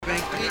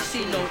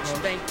C notes,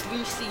 bank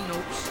 3 C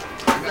notes.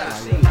 Got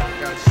C.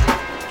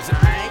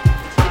 Alright,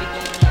 get it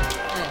going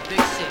on. Big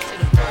 6, hit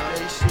him.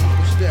 Tracy,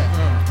 what's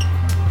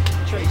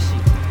that? Tracy.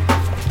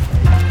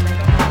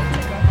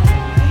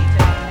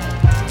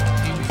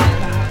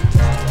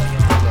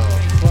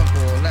 Fuck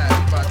all that.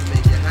 We about to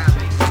make it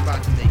happen. We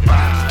about to make it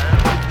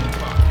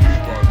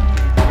happen.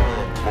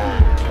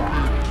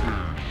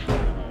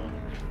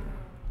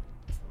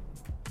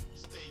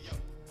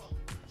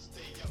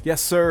 Yes,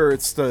 sir.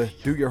 It's the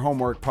Do Your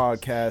Homework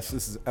podcast.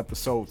 This is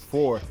episode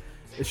 4.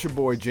 It's your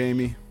boy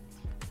Jamie.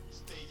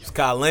 It's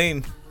Kyle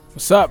Lane.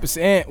 What's up? It's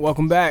Ant.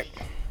 Welcome back.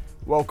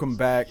 Welcome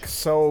back.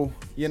 So,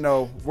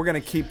 we're going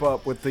to keep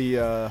up with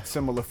the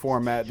similar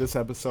format this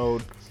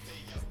episode.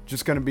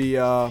 Just going to be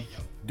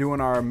doing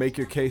our Make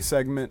Your Case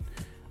segment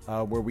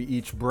where we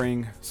each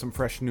bring some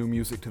fresh new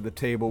music to the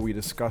table. We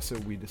discuss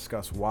it. We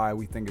discuss why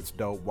we think it's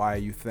dope, why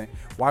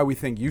we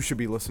think you should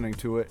be listening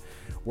to it.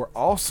 We're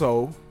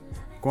also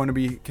going to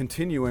be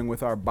continuing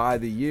with our By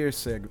the Year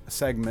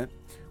segment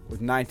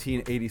with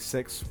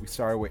 1986. We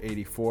started with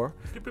 84.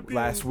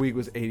 Last week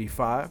was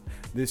 85.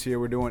 This year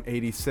we're doing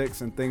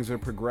 86, and things are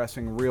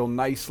progressing real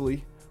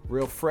nicely,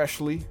 real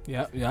freshly.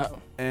 Yeah.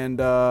 And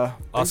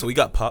Also, we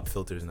got pop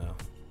filters now.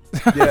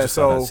 yeah,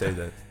 So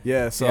so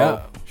Yeah.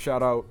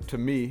 shout out to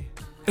me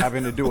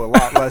having to do a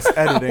lot less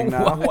editing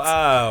now.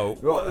 Wow.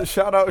 Well,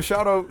 shout out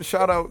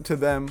to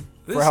them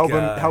This for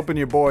guy. helping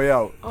your boy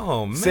out.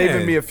 Oh man.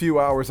 Saving me a few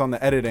hours on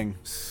the editing.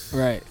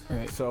 Right.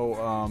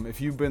 So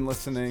if you've been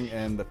listening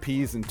and the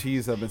P's and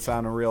T's have been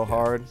sounding real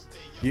hard,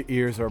 your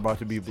ears are about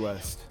to be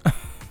blessed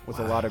with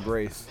a lot of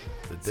grace.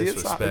 The See,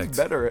 disrespect. it's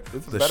better.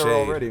 It's the better shade.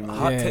 already, man.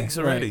 Hot Yeah, takes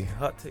right. already.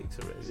 Hot takes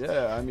already.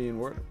 Yeah, I mean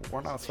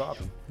we're not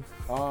stopping.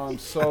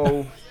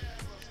 So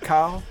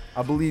Kyle,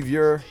 I believe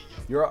you're.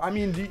 I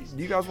mean, do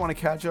you guys want to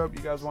catch up?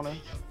 You guys want to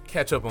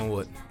Catch up on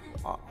what?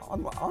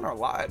 on our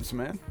lives,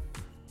 man? I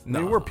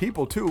No. mean, we're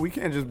people too. We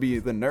can't just be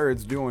the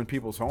nerds doing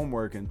people's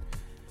homework, and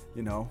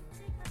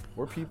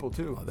we're people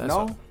too. Oh, that's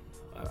no,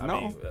 I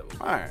no. mean,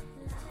 All right.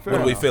 Fair what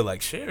do we enough. feel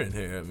like sharing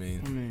here? I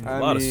mean, a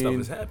lot of stuff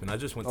has happened. I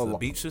just went to the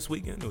beach this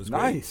weekend. It was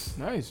Nice.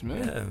 Nice,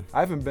 man. great. Yeah. I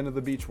haven't been to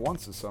the beach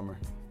once this summer.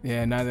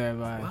 Yeah, neither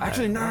have I.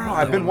 Actually, no. Wow.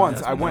 I've been once.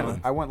 That's I been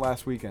went. I went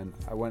last weekend.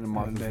 I went in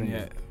Martha's Haven't been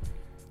Vineyard.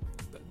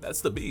 yet.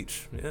 That's the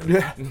beach. Yeah.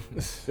 Yeah,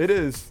 it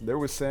is. There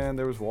was sand.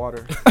 There was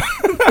water.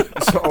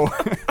 So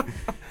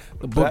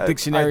The book I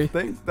dictionary.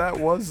 think that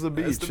was the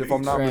beach, That's the if I'm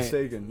beach. not Right.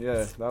 mistaken.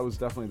 Yeah, that was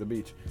definitely the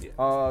beach.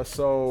 Yeah.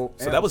 So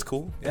So that was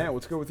cool. Yeah,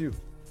 what's good with you?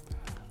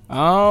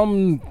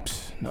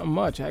 Not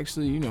much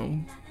actually.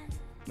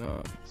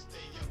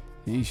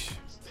 Yeesh.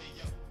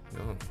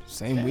 No.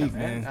 Same week,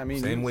 man. I mean,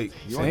 Same week.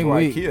 You Same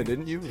went week. to IKEA,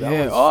 didn't you? That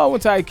Yeah. was- I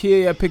went to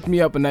IKEA. I picked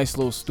me up a nice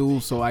little stool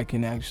so I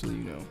can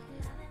actually,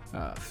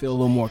 feel a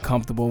little more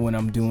comfortable when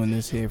I'm doing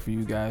this here for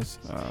you guys.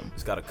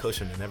 It's got a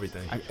cushion and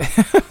everything.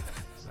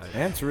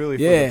 Ant's really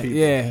for the Yeah, people.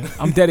 yeah.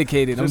 I'm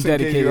dedicated. Just I'm in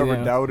case dedicated. you ever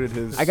now. doubted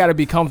his. I gotta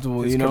be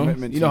comfortable, his you know.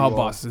 commitment You to know how you all.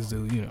 bosses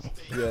do, you know.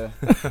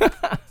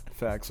 Yeah.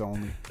 Facts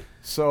only.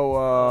 So,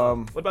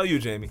 What about you,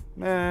 Jamie?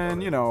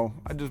 man,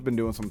 I've just been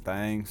doing some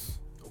things.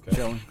 Okay.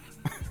 Chilling.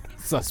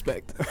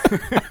 Suspect.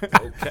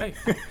 Okay.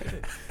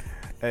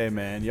 Hey,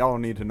 man, y'all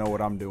don't need to know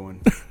what I'm doing.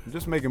 I'm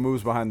just making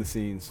moves behind the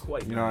scenes.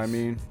 Quite You know what I nice.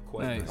 mean?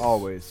 Quite Nice. nice.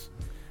 Always.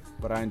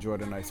 But I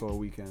enjoyed a nice little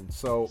weekend.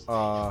 So,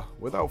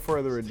 without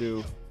further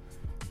ado,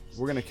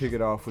 we're going to kick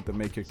it off with the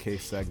Make Your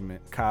Case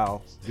segment.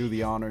 Kyle, do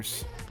the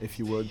honors, if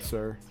you would,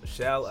 sir.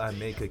 Shall I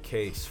make a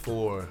case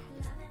for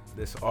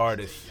this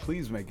artist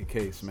Please make a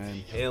case,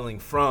 man. hailing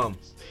from?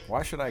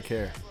 Why should I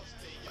care?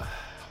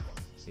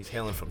 He's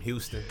hailing from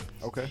Houston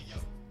Okay.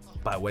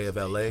 by way of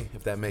LA,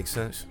 if that makes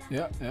sense.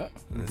 Yeah.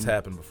 And it's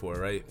happened before,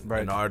 right?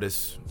 Right. An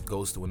artist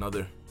goes to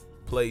another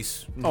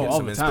place, Oh, gets all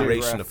some the time.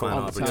 inspiration to find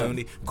All the time.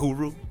 opportunity.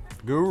 Guru,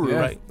 Guru. Yeah.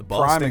 right? The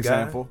Boston Prime guy.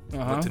 example.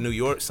 Went to New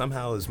York.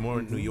 Somehow is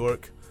more New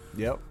York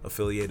Yep.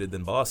 affiliated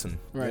than Boston.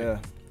 Right. Yeah.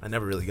 I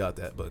never really got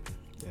that, but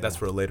that's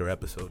for a later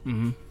episode.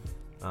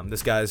 Mm-hmm.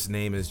 This guy's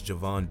name is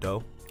Javon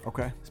Doe.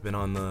 Okay. He's been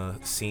on the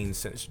scene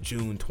since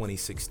June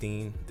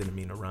 2016. Didn't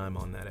mean to rhyme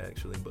on that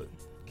actually, but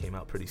came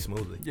out pretty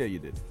smoothly. Yeah, you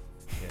did.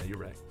 Yeah, you're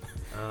right.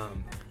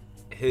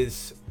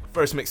 His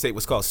first mixtape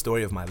was called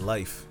Story of My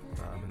Life,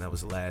 and that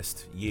was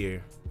last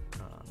year.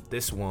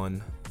 This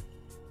one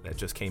that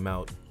just came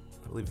out,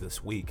 I believe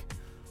this week,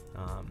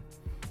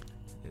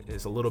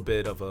 is a little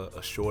bit of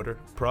a shorter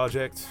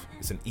project.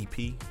 It's an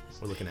EP.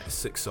 We're looking at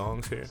 6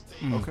 songs here,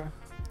 Okay.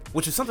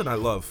 which is something I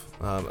love.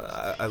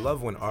 I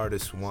love when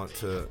artists want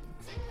to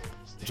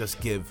just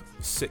give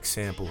 6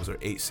 samples or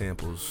 8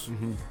 samples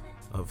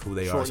of who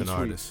they Short are as an and sweet.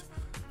 artist.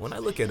 When I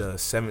look at a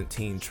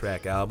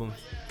 17-track album,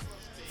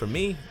 for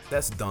me,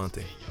 that's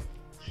daunting.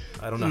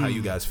 I don't know how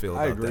you guys feel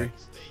about I agree. that.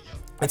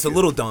 It's a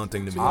little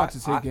daunting to me. lot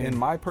to take in. In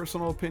my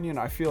personal opinion,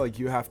 I feel like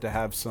you have to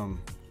have some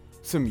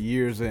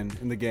years in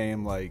the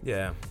game. Like,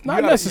 Yeah.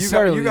 Not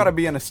necessarily. You got to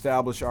be an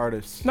established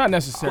artist. Not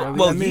necessarily.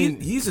 Well, I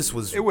mean, Yeezus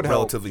was it would help.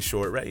 relatively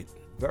short, right?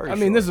 Very I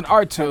mean, short. there's an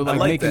art to like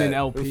like making that. an It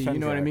LP. was You 10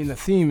 know what I mean? The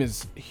tracks. theme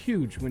is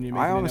huge when you're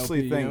making I an honestly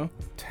LP. think You know?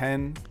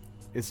 10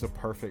 is the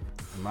perfect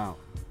amount.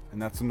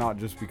 and that's not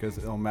just because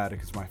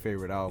Illmatic is my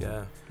favorite album.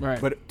 Yeah. Right.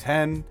 But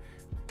 10,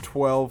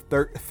 12,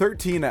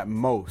 13 at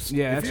most.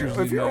 Yeah, if that's you're,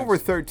 usually if you're max. over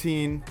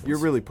 13, you're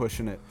really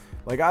pushing it.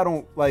 Like I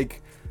don't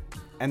like,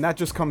 and that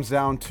just comes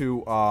down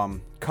to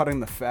cutting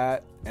the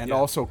fat and Yeah.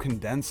 also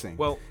condensing.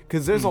 Well,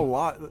 because there's a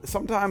lot.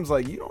 Sometimes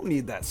like you don't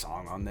need that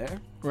song on there.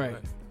 right.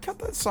 Cut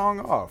that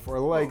song off, or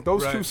like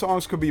those right. two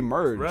songs could be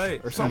merged,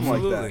 Right. or something like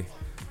Absolutely. that.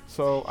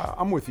 So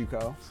I'm with you,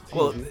 Kyle. I'm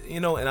Well, with you. you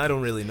know, and I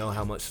don't really know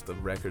how much the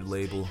record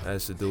label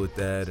has to do with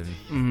that, and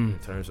in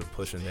terms of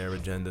pushing their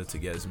agenda to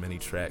get as many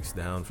tracks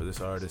down for this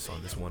artist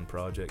on this one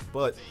project.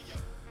 But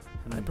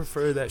I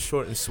prefer that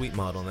short and sweet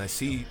model, and I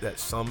see that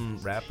some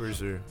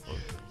rappers or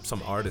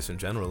some artists in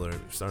general are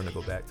starting to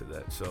go back to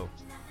that. So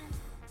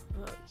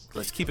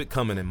let's keep it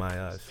coming in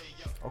my eyes.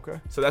 Okay.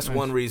 So that's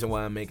one reason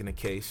why I'm making a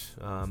case.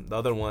 The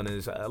other one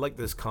is I like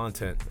this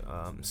content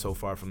so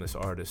far from this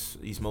artist.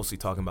 He's mostly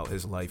talking about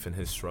his life and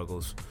his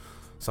struggles.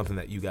 Something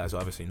that you guys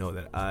obviously know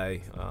that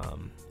I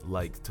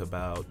liked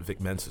about Vic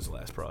Mensa's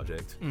last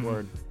project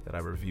Word. that I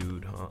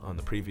reviewed on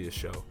the previous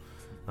show.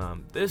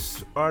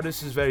 This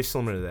artist is very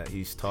similar to that.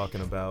 He's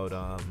talking about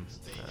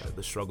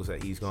the struggles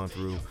that he's gone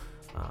through.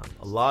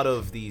 A lot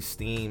of these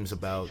themes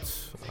about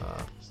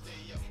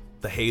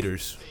the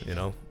haters, you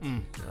know,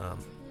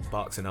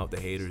 boxing out the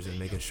haters and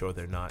making sure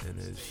they're not in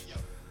his,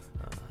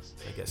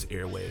 I guess,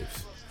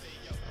 airwaves.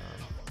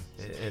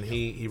 And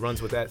he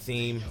runs with that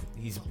theme.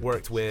 He's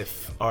worked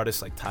with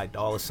artists like Ty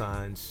Dolla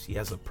 $ign. He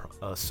has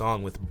a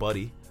song with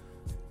Buddy,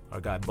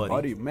 our guy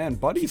Buddy.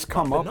 Buddy's Keeps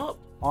come popping up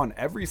on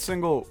every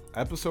single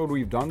episode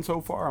we've done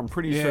so far. I'm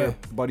pretty sure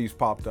Buddy's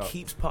popped up.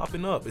 Keeps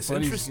popping up. It's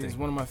Buddy's, interesting. He's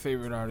one of my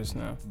favorite artists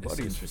now. It's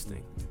Buddy's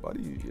interesting.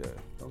 Buddy, yeah,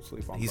 don't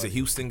sleep on He's a Buddy.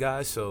 Houston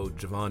guy, so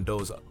Javon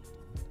Doe's.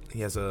 He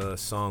has a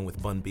song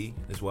with Bun B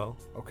as well.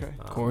 Okay.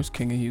 Of course,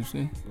 King of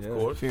Houston. Yeah,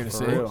 course. Fair to for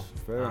say. real.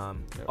 Fair. Yep.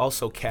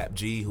 Also, Cap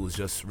G, who was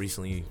just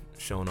recently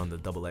shown on the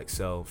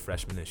XXL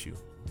freshman issue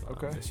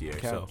Okay. this year.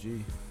 Cap So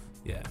G.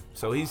 yeah,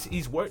 so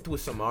he's worked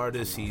with some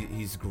artists.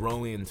 He's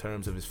growing in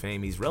terms of his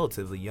fame. He's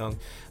relatively young,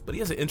 but he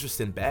has an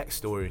interesting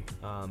backstory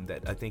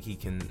that I think he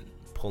can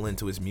pull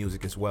into his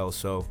music as well.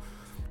 So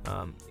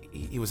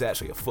he was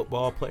actually a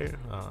football player,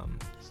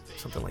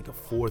 something like a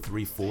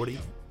 4.3 40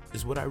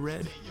 is what I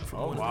read. From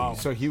one of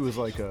these. So he was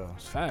like a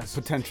Fast.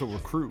 potential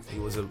recruit. He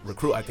was a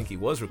recruit. I think he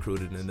was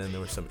recruited, and then there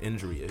were some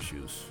injury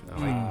issues.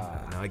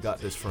 Now I got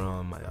this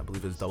from, I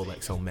believe it was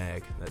XXL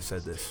Mag that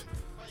said this.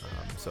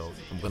 So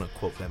I'm going to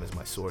quote them as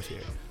my source here.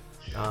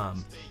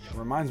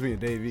 Reminds me of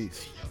Dave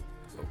East.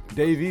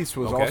 Dave East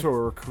was Okay. also a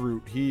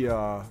recruit. He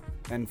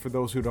and for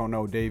those who don't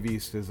know, Dave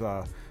East is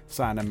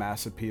signed to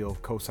Mass Appeal,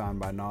 co-signed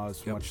by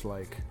Nas, Yep. much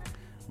like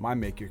my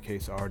Make Your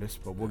Case artist.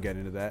 But we'll get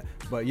into that.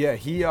 But yeah,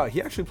 he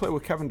actually played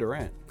with Kevin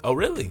Durant. Oh,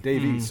 really?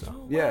 Dave East.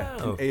 Oh, Yeah,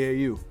 wow. in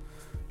AAU.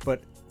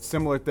 But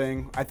similar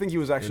thing. I think he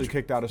was actually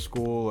kicked out of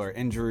school or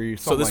injury.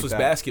 So Something this like was that.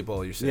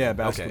 basketball, you're saying? Yeah,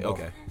 basketball.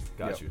 Okay.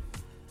 Got Yep. you.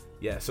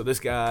 Yeah, so this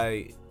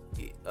guy,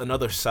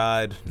 another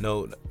side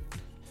note,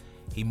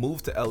 he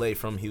moved to LA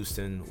from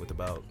Houston with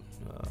about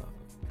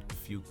a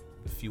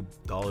few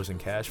dollars in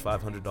cash,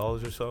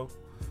 $500 or so,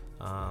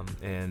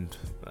 and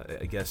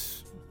I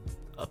guess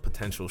a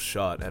potential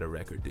shot at a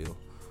record deal.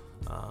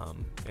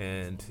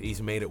 And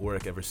he's made it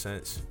work ever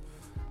since.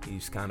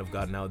 He's kind of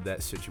gotten out of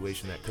that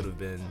situation that could have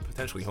been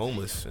potentially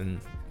homeless and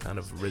kind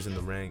of risen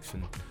the ranks.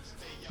 And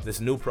this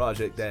new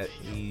project that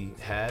he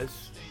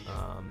has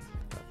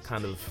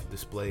kind of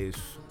displays,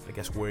 I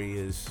guess, where he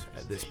is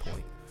at this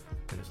point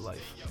in his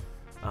life.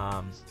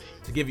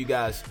 To give you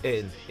guys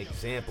an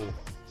example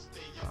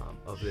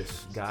of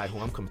this guy who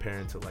I'm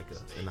comparing to like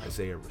an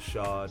Isaiah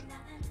Rashad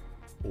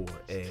or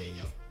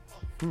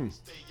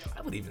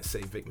I would even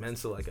say Vic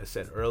Mensa, like I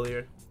said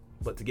earlier.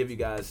 But to give you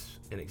guys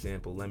an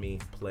example, let me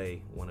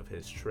play one of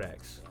his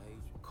tracks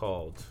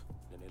called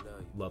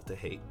Love to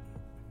Hate.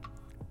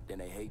 Then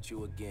they hate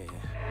you again.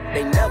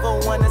 They never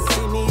wanna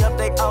see me up,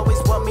 they always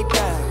want me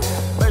down.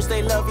 First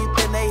they love you,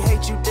 then they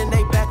hate you, then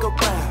they back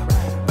around.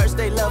 First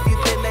they love you,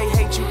 then they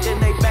hate you, then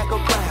they back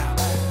around.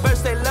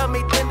 First they love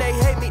me, then they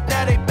hate me,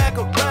 now they back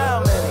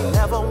around. Man, they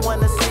never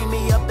wanna see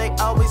me up, they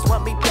always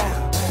want me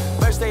down.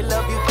 First they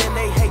love you, then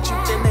they hate you,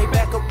 then they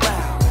back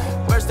around.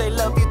 First they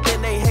love you,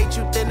 then they hate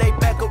you, then they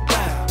back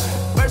around.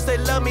 First they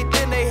love me,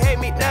 then they hate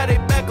me, now they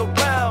back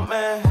around,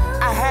 man.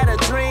 I had a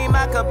dream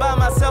I could buy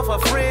myself a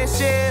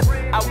friendship.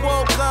 I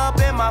woke up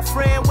and my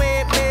friend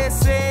went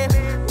missing.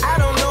 I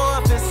don't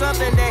know if it's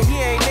something that he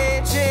ain't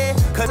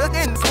mentioned, cause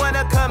niggas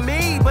wanna come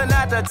me, but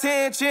not the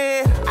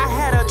attention. I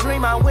had a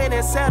dream I went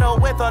and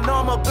settled with a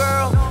normal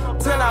girl,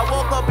 till I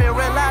woke up and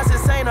realized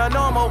this ain't a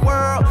normal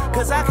world.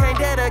 Cause I can't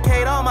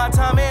dedicate all my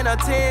time and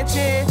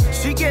attention.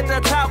 She get to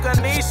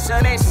talking me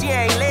shit and she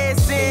ain't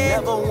listen. They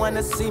never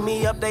wanna see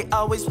me up, they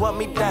always want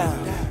me down.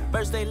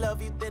 First they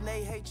love you, then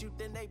they hate you,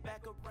 then they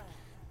back around.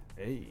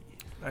 Hey.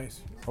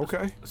 Nice.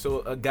 Okay. So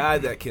a guy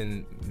that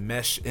can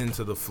mesh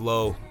into the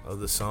flow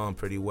of the song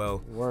pretty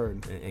well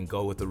Word. and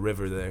go with the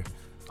river there.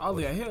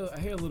 Oddly, I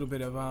hear a little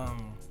bit of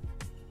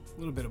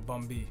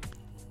Bun B,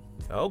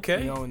 Okay.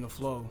 you know, in the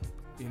flow,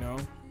 you know.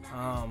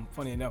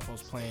 Funny enough, I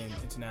was playing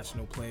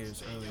International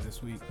Players earlier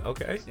this week.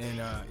 Okay. And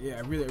yeah,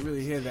 I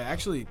really hear that.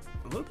 Actually,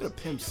 a little bit of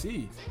Pimp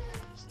C,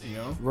 you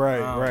know?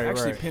 Right.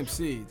 Actually, Pimp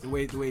C, the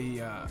way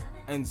he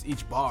ends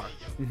each bar.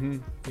 Mm-hmm.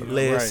 You know?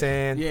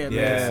 Listen. Yeah,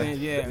 listen,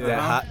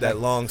 yeah. That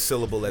long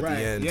syllable at right.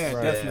 the end. Yeah,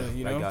 Right. definitely,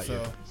 you I know? got you.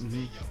 So,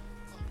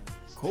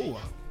 cool.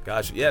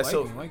 Gotcha. Yeah,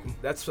 so like him.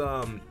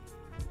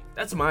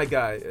 that's my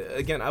guy.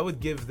 Again, I would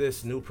give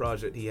this new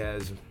project he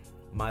has,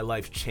 My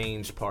Life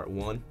Changed Part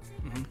 1.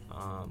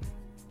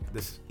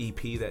 This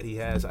EP that he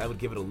has, I would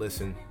give it a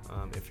listen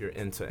if you're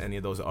into any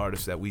of those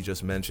artists that we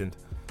just mentioned.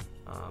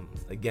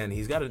 Again,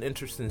 he's got an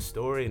interesting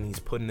story and he's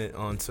putting it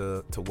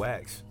onto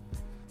wax.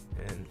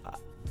 And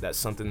that's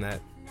something that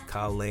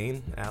Kyle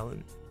Lane,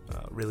 Allen,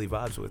 really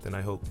vibes with, and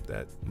I hope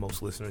that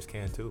most listeners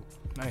can too.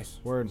 Nice.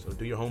 Word. So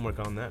do your homework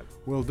on that.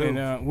 Will do.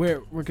 And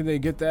where can they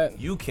get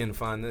that? You can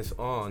find this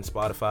on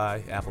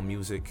Spotify, Apple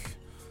Music.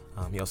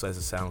 He also has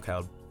a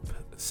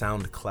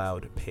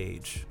SoundCloud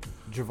page.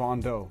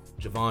 Javon Doe.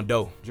 Javon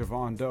Doe.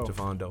 Javon Doe.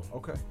 Javon Doe.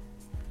 Okay.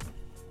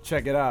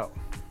 Check it out.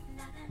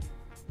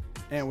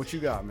 And what you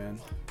got, man?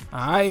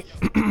 All right.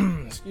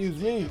 Excuse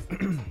me.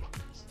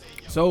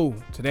 So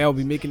today I'll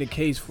be making a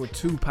case for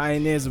two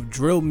pioneers of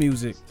drill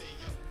music,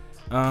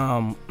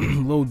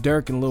 Lil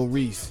Durk and Lil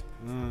Reese.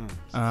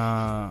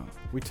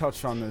 We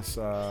touched on this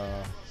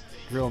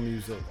drill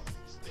music.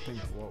 I think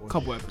what was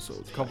Couple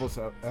episodes.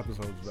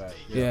 episodes back.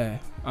 Yeah.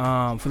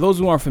 For those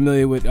who aren't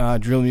familiar with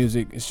drill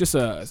music, it's just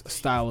a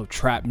style of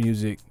trap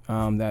music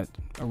that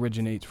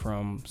originates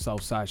from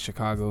Southside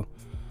Chicago,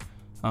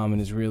 and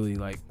has really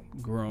like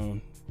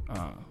grown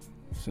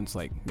since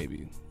like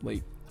maybe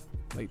late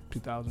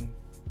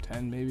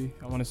 2010, maybe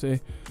I want to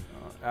say.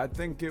 I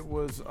think it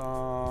was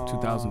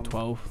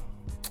 2012.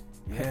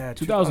 Yeah,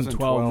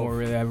 2012 more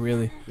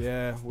really.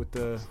 Yeah, with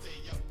the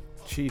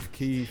Chief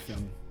Keef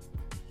and.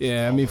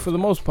 Yeah, I mean, for the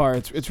most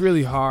part, it's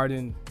really hard,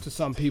 and to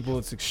some people,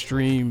 it's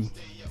extreme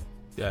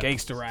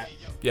gangster rap.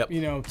 Yep.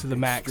 You know, to the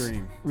max.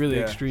 Extreme. Really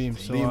Yeah. extreme.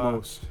 So, The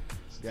most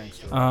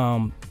gangster.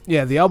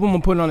 yeah, the album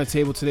I'm putting on the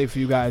table today for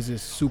you guys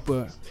is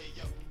Super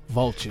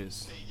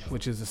Vultures,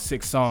 which is a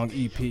 6-song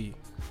EP.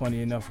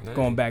 Funny enough,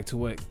 going back to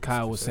what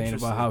Kyle was saying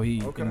about how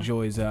he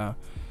enjoys the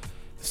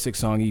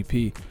 6-song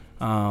EP.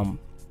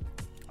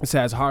 This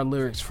has hard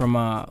lyrics from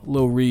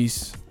Lil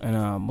Reese and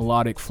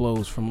melodic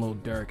flows from Lil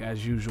Durk,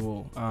 as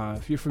usual.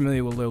 If you're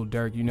familiar with Lil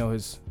Durk, you know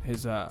his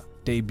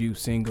debut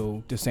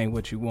single, This Ain't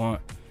What You Want,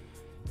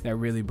 that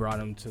really brought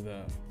him to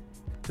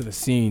the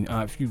scene.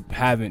 If you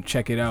haven't,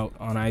 check it out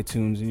on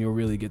iTunes and you'll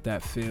really get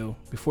that feel.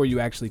 Before you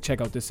actually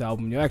check out this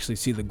album, you'll actually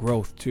see the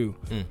growth too.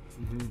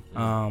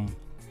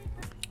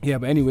 Yeah,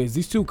 but anyways,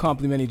 these two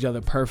complement each other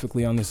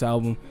perfectly on this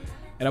album.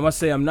 And I must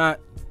say, I'm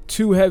not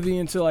too heavy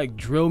into like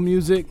drill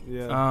music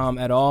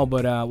at all,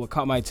 but what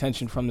caught my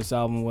attention from this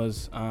album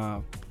was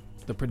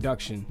the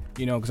production,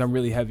 you know, because I'm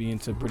really heavy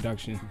into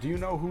production. Do you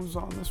know who's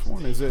on this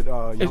one? Is it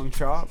Young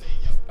Chop?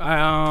 No,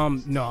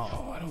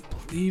 I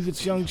don't believe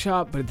it's Young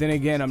Chop, but then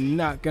again, I'm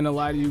not gonna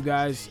lie to you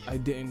guys, I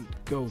didn't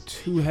go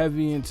too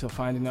heavy into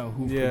finding out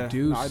who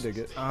produced. No, I dig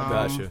it.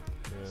 Gotcha.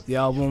 The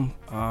album.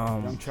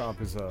 Young Chop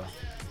is a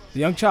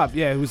Young Chop,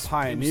 yeah, it was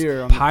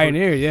pioneer.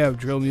 Of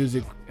drill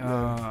music.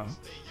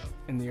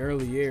 In the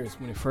early years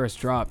when it first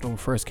dropped, when it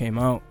first came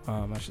out,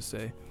 I should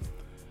say.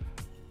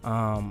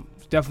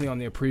 Definitely on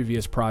their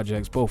previous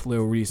projects, both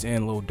Lil Reese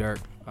and Lil Durk.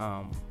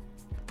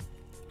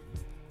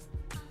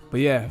 But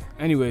yeah,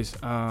 anyways,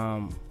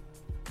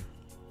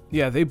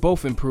 yeah, they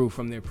both improved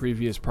from their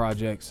previous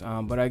projects.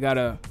 But I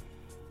gotta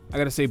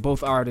say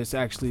both artists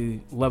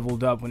actually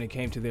leveled up when it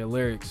came to their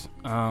lyrics.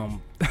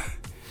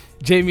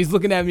 Jamie's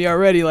looking at me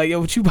already like, yo,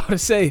 what you about to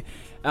say?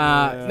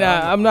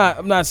 I'm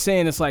not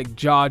saying it's like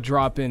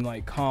jaw-dropping,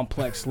 like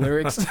complex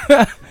lyrics.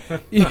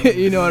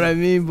 you know what I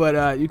mean?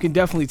 But you can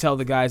definitely tell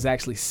the guys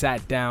actually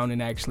sat down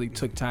and actually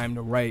took time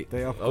to write.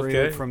 They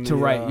upgraded from to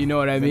write. You know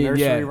what I mean?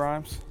 Nursery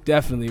rhymes.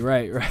 Definitely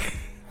right.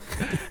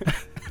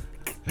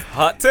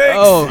 Hot takes.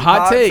 Oh,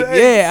 hot take. takes.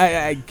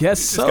 Yeah, I guess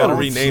Just so. gotta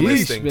rename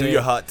this Jeez, thing. man. Do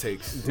your hot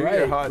takes. Do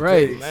your hot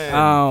right. takes.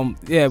 Man.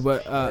 Yeah,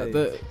 but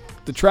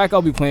the track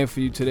I'll be playing for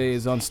you today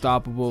is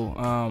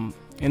Unstoppable.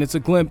 And it's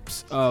a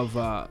glimpse of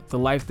the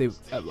life they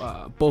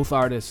both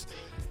artists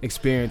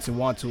experience and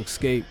want to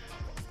escape.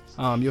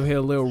 You'll hear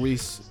Lil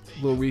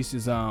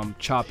Reese's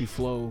choppy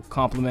flow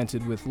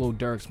complemented with Lil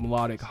Durk's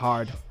melodic,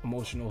 hard,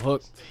 emotional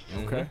hook.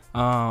 Okay.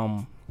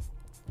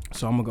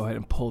 So I'm gonna go ahead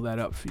and pull that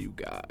up for you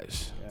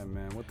guys. Yeah,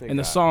 man. What they And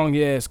the got? song,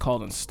 is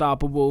called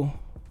Unstoppable.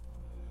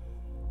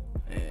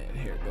 And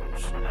here it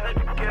goes. I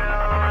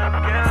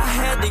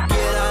had to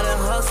get out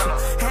and hustle,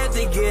 had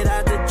to get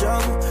out the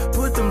jungle,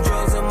 put them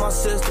drugs in my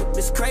system.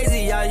 It's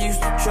crazy, I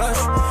used to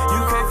trust you.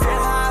 You can't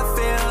feel how I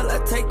feel, I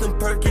take them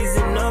perkies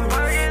and numb you.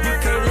 You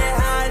can't let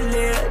how I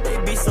live, they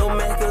be so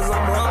mad cause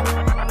I'm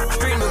humble.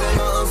 Street nigga,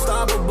 I'm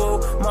unstoppable,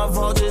 my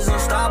vultures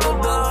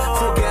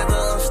unstoppable,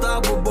 together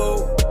unstoppable.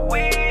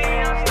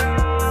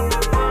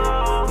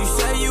 You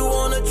say you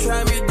wanna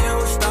try me, then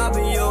we're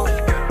stopping you.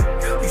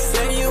 You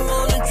say you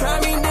wanna try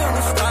me, then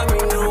we're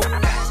stopping you.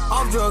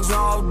 Off drugs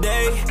all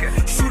day,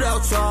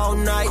 shootouts all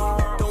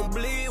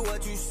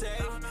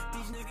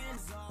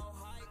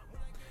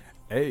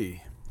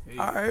Hey.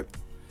 All right.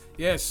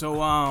 Yeah, so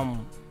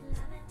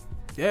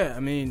yeah, I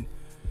mean,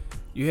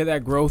 you hear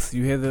that growth,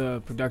 you hear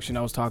the production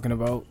I was talking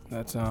about.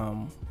 That's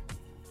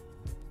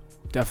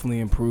definitely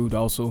improved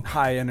also.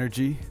 High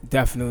energy.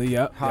 Definitely,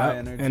 yep. High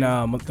yep. energy. And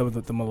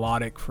the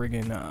melodic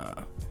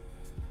friggin'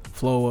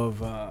 flow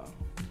of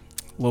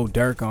Lil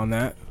Durk on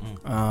that.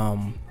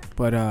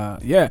 But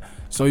yeah,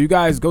 so you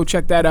guys go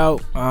check that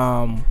out.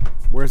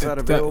 Where's that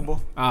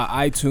available?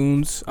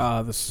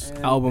 iTunes. This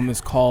album is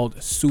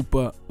called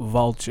Super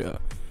Vulture,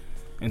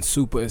 and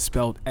Super is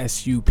spelled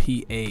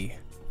S-U-P-A.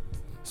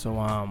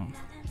 So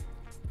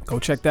go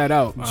check that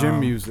out. Gym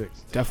music.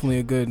 Definitely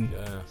a good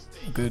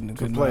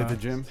To play at the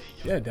gym.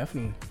 Yeah,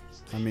 definitely.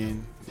 I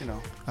mean, you know.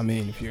 I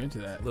mean, if you're into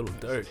that. Little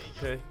Durk,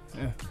 okay.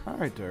 Yeah. All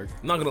right, Durk.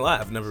 I'm not gonna lie,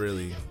 I've never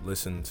really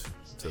listened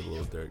to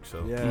Lil Durk,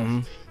 so Yeah. Mm-hmm.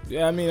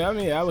 Yeah, I mean,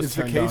 I was Is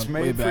the turned case on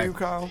way made for back. you,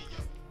 Kyle?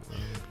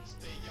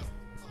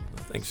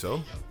 I think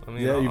so. I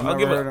mean, Yeah, you've I'll never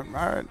give heard it. him.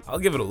 All right. I'll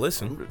give it a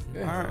listen.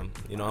 Yeah. All right.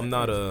 You know, I'm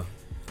not a.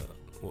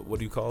 What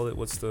do you call it?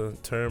 What's the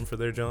term for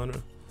their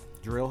genre?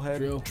 Drill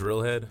head.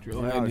 Drillhead.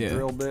 Drillhead, yeah.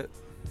 Drill bit.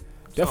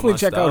 Definitely my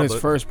check style, out his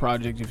but- first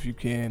project if you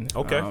can.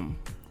 Okay.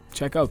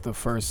 Check out the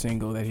first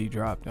single that he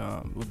dropped,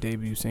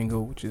 debut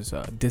single, which is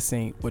 "This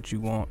Ain't What You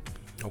Want."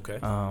 Okay.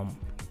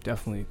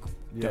 Definitely,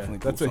 Yeah, definitely.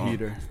 that's cool a song.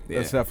 heater. Yeah.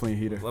 That's definitely a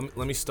heater.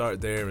 Let me start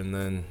there, and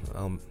then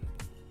I'll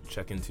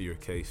check into your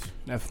case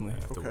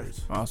Definitely.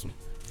 afterwards. Awesome.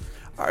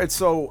 All right,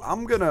 so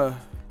I'm gonna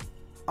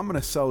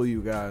sell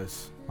you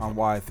guys on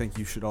why I think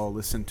you should all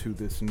listen to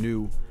this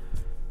new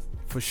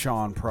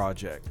Fashawn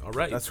project. All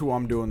right. That's who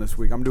I'm doing this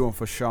week. I'm doing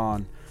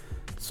Fashawn.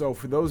 So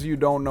for those of you who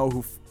don't know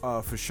who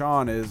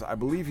Fashawn is, I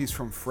believe he's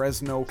from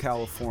Fresno,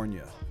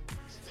 California.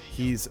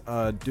 He's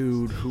a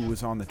dude who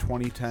was on the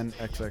 2010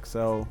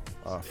 XXL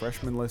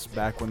freshman list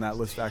back when that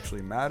list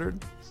actually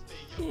mattered.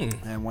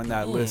 And when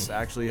that list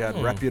actually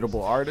had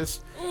reputable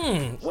artists.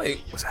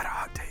 Wait, Was that a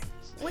hot take?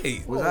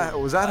 wait. Was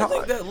that I hot?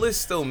 think that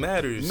list still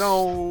matters.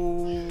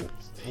 No,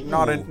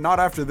 not Ooh. not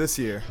after this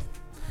year.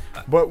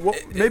 But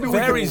maybe it we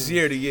varies can,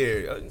 year to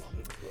year.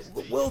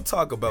 We'll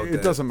talk about that.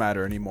 It doesn't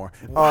matter anymore.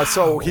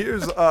 So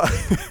here's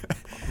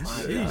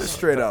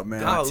straight up,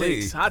 man.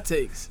 Golly. Hot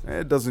takes.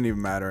 It doesn't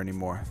even matter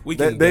anymore. We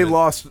They can get it.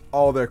 lost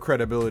all their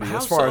credibility How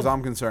as far as so?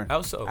 I'm concerned.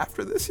 How so?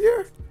 After this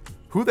year,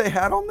 who they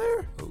had on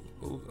there?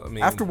 I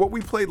mean, After what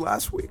we played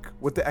last week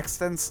with the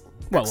extents.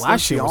 Well,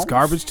 last year was Extensions?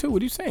 garbage too.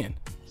 What are you saying?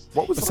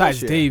 What was Besides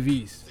last year? Dave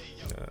East.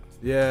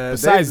 Yeah.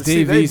 Besides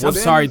they Dave East. I'm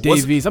within- sorry,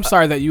 Dave East. I'm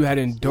sorry that you had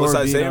endured was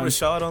being Isaiah on.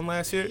 Rashad on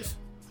last year's?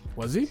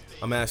 Was he?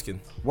 I'm asking.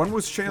 When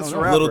was Chance the No,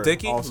 no. Rapper? Little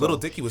Dicky? also? Little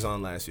Dicky was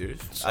on last year's.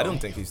 I don't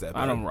think he's that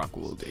bad. I don't rock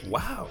with Lil Dave.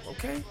 Wow,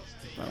 okay.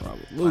 I don't rock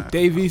with Lil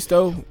Dave East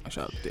though.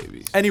 Shout out to Dave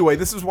East. Anyway,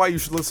 this is why you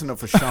should listen to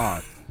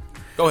Fashawn.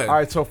 Go ahead. All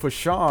right, so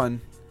Fashawn,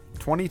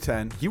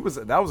 2010,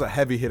 that was a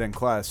heavy hit in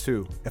class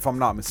too, if I'm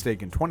not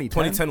mistaken.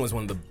 2010 was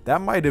one of the.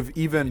 That might have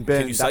even been.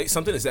 Can you cite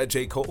something? Is that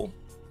J. Cole?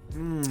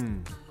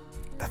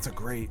 That's a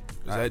great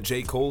Is that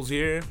J. Cole's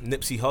year?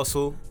 Nipsey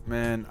Hussle?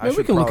 man. Man,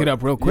 we can look it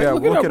up real quick. Yeah,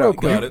 Look it up real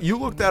quick. Got it. You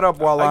look that up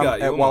while I got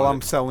you. I'm while on I'm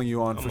it. selling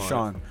you on I'm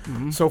Fashawn.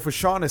 on So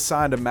Fashawn is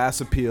signed to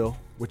Mass Appeal,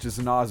 which is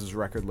Nas's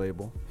record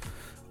label.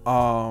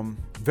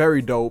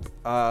 Very dope.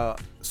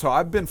 So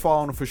I've been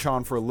following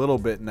Fashawn for a little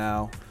bit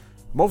now,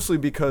 mostly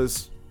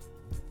because,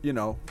 you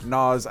know,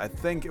 Nas, I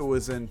think it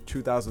was in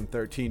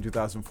 2013,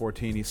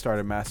 2014, he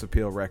started Mass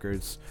Appeal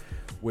Records,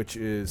 which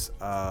is,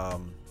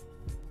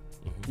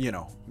 you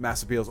know,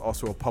 Mass Appeal is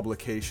also a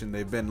publication.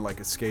 They've been like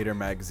a skater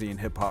magazine,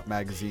 hip hop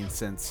magazine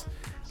since,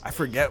 I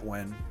forget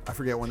when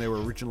they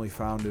were originally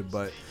founded,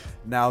 but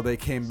now they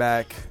came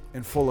back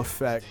in full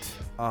effect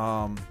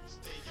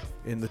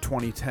in the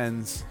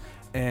 2010s,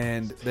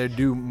 and they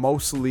do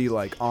mostly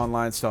like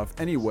online stuff.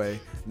 Anyway,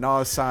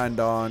 Nas signed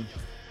on,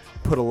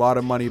 put a lot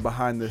of money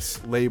behind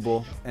this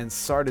label, and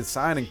started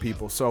signing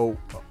people. So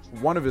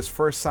one of his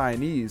first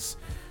signees,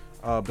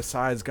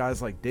 besides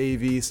guys like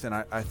Dave East, and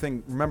I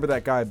think, remember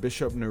that guy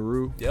Bishop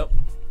Nehru? Yep.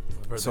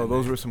 I've heard So that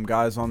those name. were some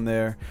guys on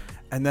there.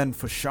 And then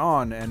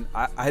Fashawn, and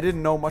I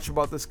didn't know much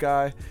about this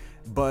guy,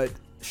 but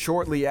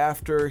shortly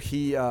after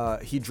he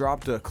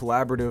dropped a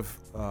collaborative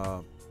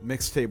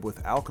mixtape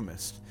with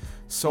Alchemist.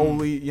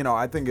 Solely, you know,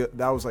 I think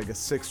that was like a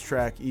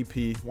 6-track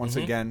EP, once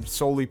again,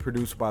 solely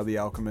produced by the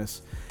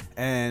Alchemist.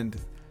 And,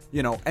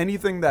 you know,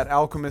 anything that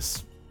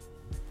Alchemist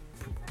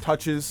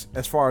touches,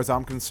 as far as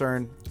I'm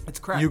concerned, It's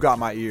crack. you got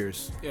my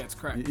ears. Yeah, it's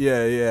crack.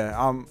 Yeah.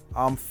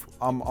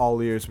 I'm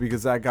all ears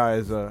because that guy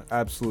is a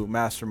absolute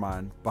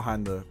mastermind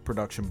behind the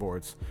production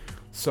boards.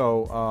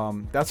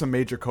 So that's a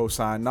major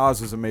cosign.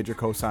 Nas is a major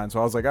cosign. So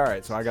I was like, all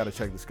right, so I got to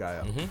check this guy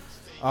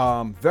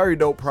out. Very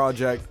dope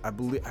project. I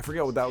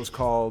forget what that was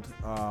called.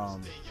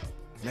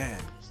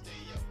 Man,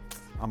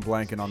 I'm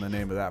blanking on the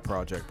name of that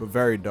project, but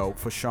very dope.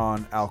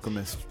 Fashawn,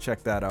 Alchemist,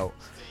 check that out.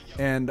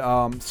 And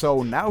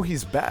so now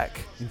he's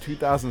back in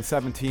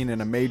 2017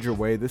 in a major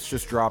way. This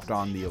just dropped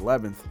on the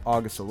 11th,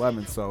 August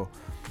 11th, so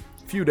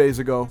a few days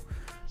ago,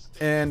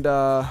 and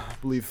I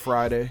believe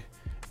Friday.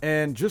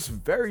 and just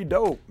very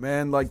dope,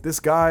 man. Like, this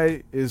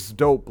guy is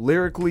dope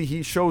lyrically.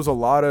 He shows a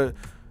lot of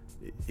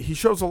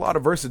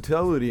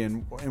versatility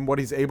in what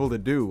he's able to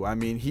do. I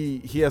mean,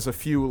 he has a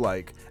few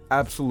like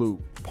absolute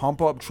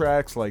pump up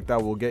tracks like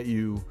that will get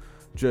you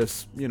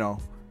just, you know,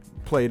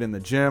 play it in the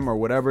gym or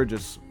whatever,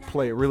 just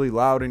play it really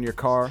loud in your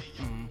car.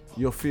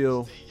 You'll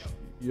feel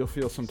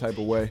some type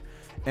of way.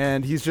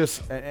 And he's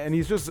just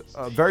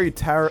a very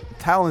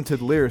talented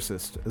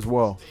lyricist as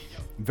well.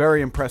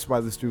 Very impressed by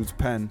this dude's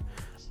pen.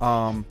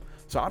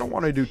 So I don't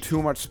want to do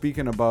too much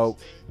speaking about,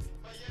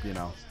 you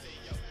know,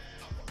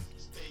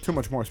 too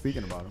much more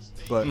speaking about him.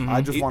 But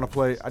I just want to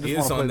play. I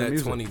just want to play the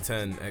music. He is on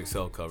that 2010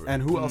 XL cover.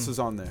 And who else is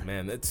on there?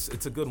 Man,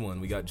 it's a good one.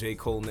 We got J.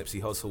 Cole,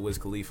 Nipsey Hussle, Wiz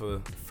Khalifa,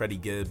 Freddie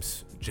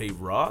Gibbs, J.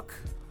 Rock,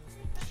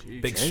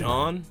 Big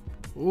Sean.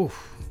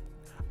 Oof.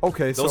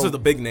 Okay, those are the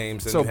big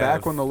names. So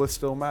back when the list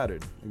still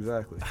mattered,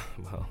 exactly.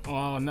 Well,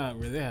 oh, not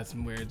really. They had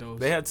some weird those.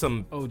 They had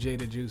some. OJ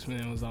the Juice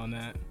Man was on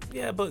that.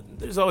 Yeah, but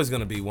there's always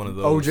gonna be one of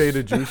those. OJ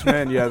the Juice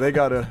Man, yeah, they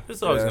gotta.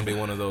 There's always gonna be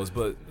one of those,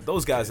 but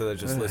those guys that I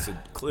just listed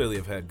clearly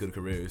have had good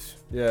careers.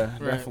 Yeah,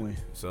 right. Definitely.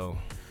 So,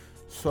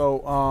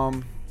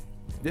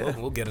 yeah,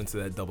 we'll get into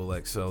that double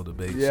XL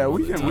debate. Yeah,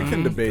 we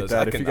can debate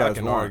that if you guys I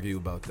can want. argue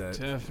about that.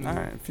 Definitely. All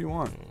right, if you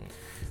want.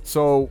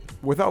 So,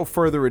 without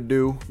further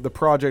ado, the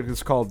project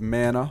is called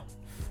Manna.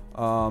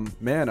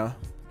 Manna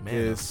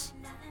is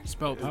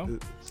spelled how?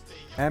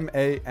 Manna.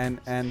 Okay, And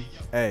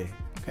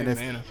if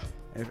Manna.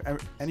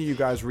 any of you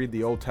guys read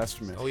the Old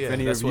Testament, Oh, yeah, if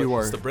any that's of you what-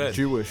 are it's the bread.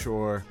 Jewish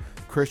or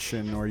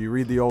Christian, or you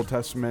read the Old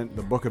Testament,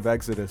 the book of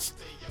Exodus,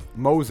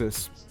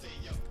 Moses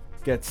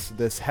gets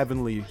this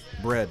heavenly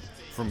bread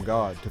from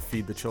God to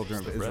feed the children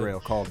of Israel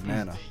called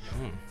manna.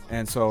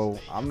 And so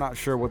I'm not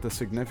sure what the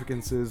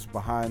significance is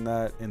behind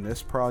that in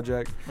this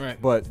project,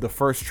 Right. but the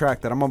first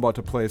track that I'm about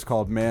to play is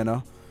called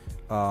Manna.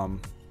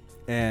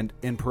 And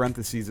in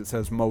parentheses it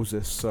says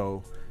Moses,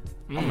 so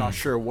I'm not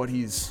sure what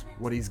he's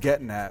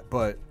getting at,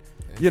 but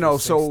you know,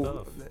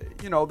 so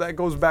you know, that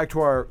goes back to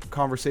our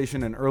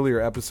conversation in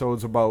earlier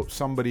episodes about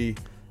somebody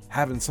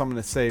having something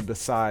to say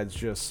besides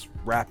just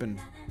rapping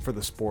for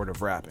the sport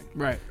of rapping.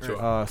 Right.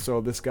 Sure. So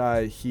this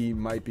guy, he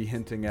might be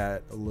hinting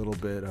at a little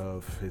bit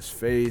of his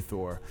faith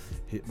or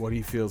what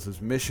he feels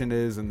his mission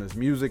is in this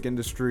music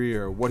industry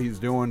or what he's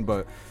doing,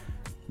 but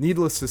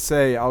needless to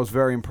say, I was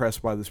very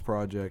impressed by this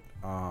project.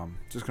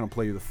 Just gonna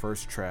play you the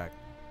first track,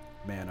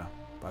 Manna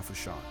by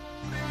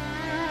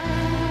Fashawn.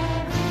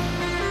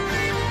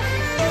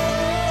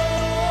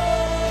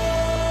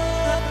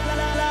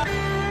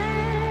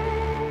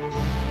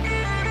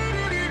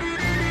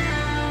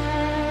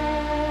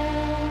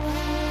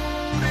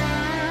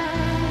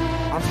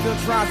 I'm still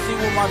trying to see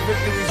what my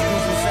victory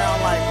speech will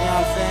sound like, you know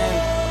what I'm saying?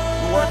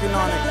 I'm working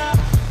on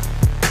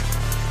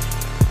it.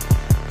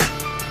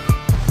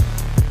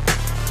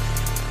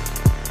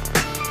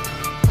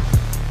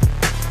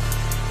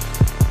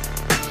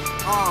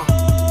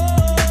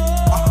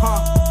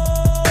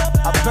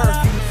 I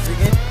birthed you,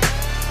 nigga.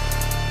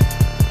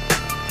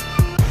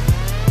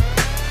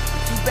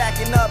 Keep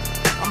backing up,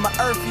 I'ma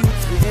earth you,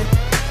 nigga.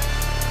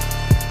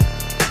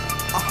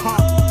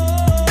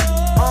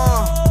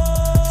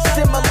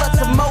 Similar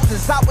to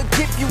Moses, I would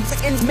give you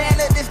in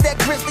manner. This that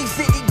Grizzly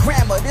City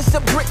grammar. This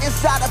a brick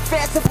inside a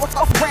phantom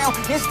around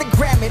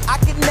Instagram it.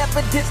 I can never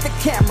diss the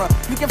camera.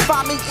 You can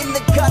find me in the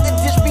gutter,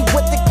 dish me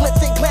with the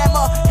glitz and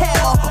glamour.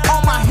 Hammer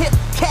on my hip,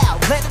 cow,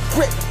 let it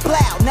grip,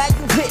 blow. Now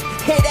you hit,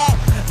 hear that?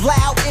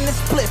 Loud in the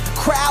split,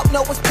 crowd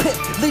know it's pit.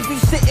 Leave you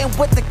sitting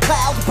with the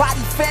clouds,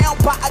 body found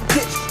by a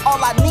ditch. All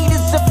I need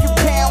is a few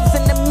pounds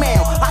in the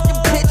mail. I can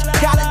pitch,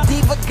 got a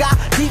diva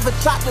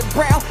chocolate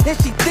brown, and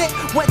she thick.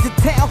 Went to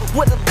town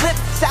with a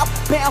lift,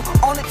 southbound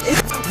on an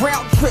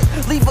round trip.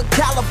 Leave a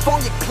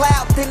California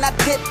cloud, then I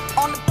dip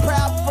on the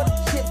proud for the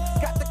chip.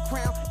 Got the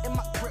crown in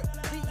my grip,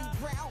 leave you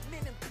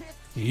drowning and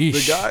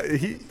pissed.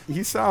 The guy,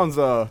 he sounds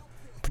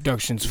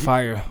Production's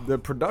fire. the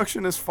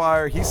production is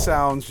fire. He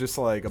sounds just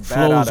like a bat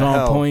Flows out of on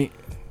hell. point.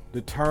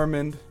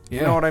 Determined. You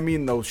Yeah. know what I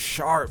mean? Those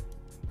sharp,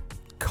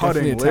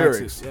 cutting Definitely attacks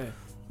lyrics. it, yeah.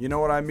 You know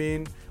what I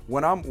mean?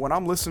 When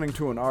I'm listening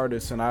to an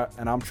artist and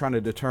I'm trying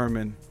to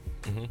determine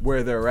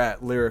where they're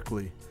at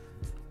lyrically,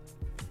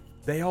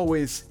 they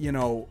always, you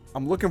know,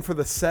 I'm looking for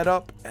the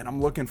setup and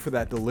I'm looking for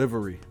that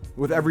delivery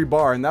with every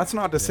bar. And that's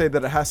not to say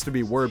that it has to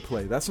be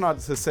wordplay. That's not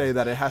to say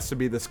that it has to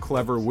be this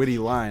clever, witty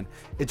line.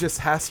 It just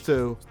has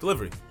to.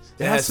 Delivery.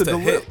 It has to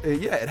hit.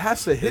 Yeah, it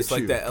has to hit It's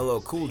like you. that LL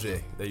Cool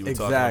J that you were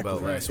talking Exactly.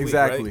 about last week,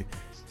 Exactly. right?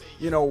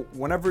 You know,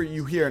 whenever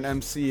you hear an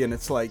MC and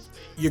it's like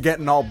you're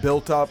getting all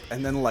built up,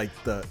 and then like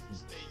the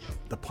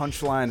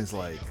punchline is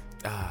like,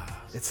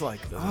 it's like,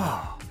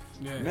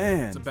 Yeah,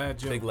 man. it's a bad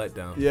joke. Big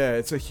letdown. yeah,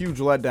 it's a huge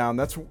letdown.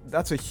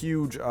 That's a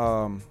huge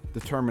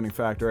determining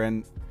factor.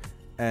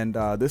 And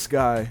this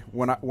guy,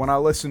 when I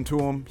listen to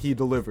him, he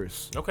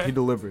delivers. Okay. He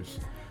delivers.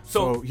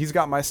 So- So he's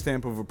got my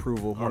stamp of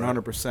approval,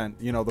 100%.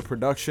 You know, the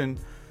production,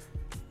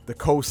 the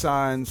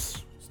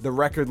cosigns, the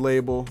record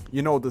label.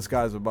 You know what this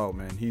guy's about,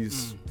 man.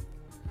 He's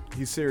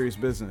serious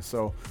business.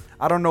 So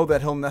I don't know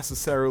that he'll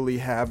necessarily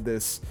have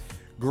this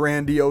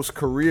grandiose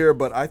career,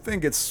 but I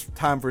think it's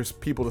time for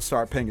people to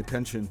start paying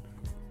attention.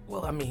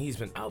 Well, I mean, he's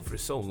been out for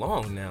so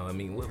long now. I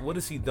mean, what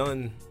has he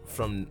done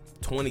from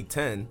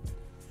 2010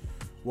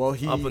 Well,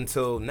 he up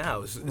until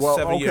now? It's well,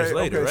 7 years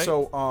later, okay. right?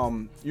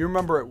 So, you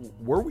remember?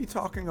 Were we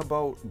talking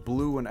about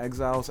Blue and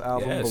Exile's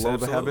album Yes, Below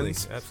absolutely, the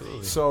Heavens?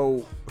 absolutely.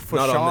 So for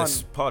Not Sean, on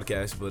this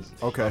podcast, but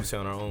Okay. obviously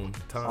on our own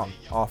time.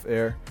 off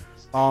air.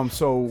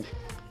 So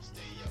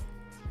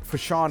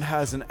Fashawn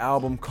has an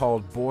album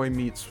called Boy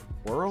Meets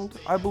World,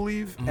 I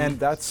believe, and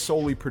that's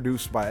solely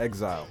produced by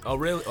Exile. Oh,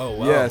 really? Oh,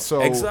 wow. Yeah, so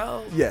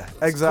Exile? Yeah,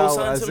 Exile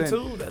Co-signs as him in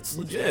too? That's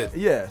legit.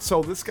 Yeah,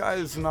 so this guy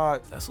is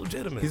not That's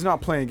legitimate. he's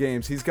not playing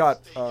games. He's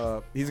got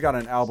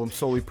an album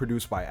solely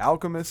produced by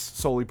Alchemist,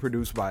 solely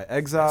produced by That's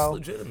Exile.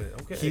 legitimate.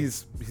 Okay.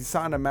 He's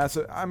signed a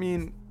massive. I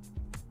mean,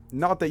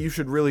 not that you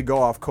should really go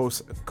off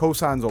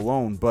cosigns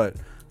alone, but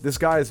this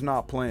guy is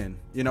not playing.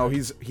 You know,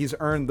 he's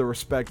earned the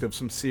respect of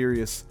some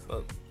serious,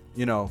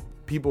 you know,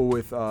 people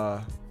with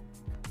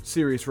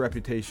serious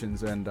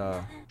reputations and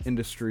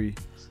industry,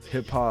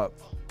 hip hop,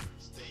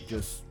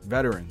 just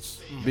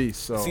veterans,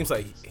 beasts. So Seems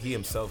like he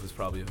himself is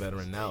probably a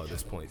veteran now at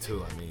this point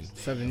too. I mean,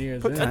 7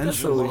 years. But in. then- that's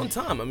a Potentially. long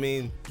time. I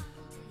mean,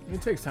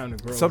 It takes time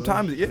to grow.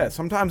 sometimes,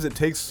 sometimes it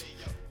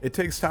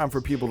takes time for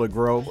people to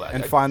grow Well,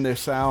 and I- find their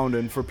sound,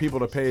 and for people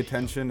to pay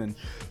attention. And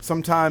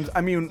sometimes,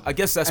 I mean, I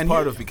guess that's and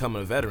part here- of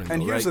becoming a veteran.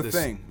 and though, here's right? the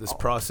this, thing. This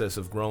process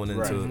of growing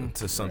into Right.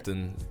 to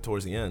something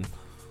towards the end.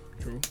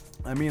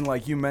 I mean,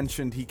 like you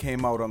mentioned, he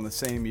came out on the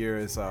same year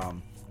as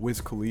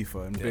Wiz Khalifa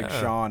and Big Yeah.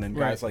 Sean and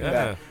guys Right. like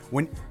Yeah. that.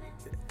 When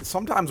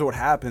sometimes what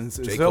happens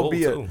is J. there'll Cole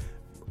be too.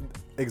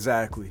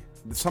 exactly.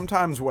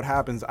 Sometimes what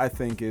happens, I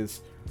think,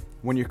 is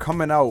when you're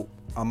coming out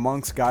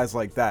amongst guys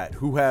like that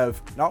who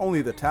have not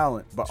only the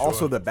talent but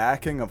also the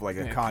backing of like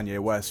a Kanye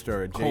West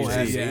or a Cole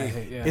Jay-Z. has-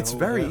 It's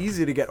very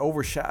easy to get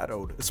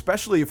overshadowed,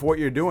 especially if what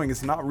you're doing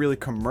is not really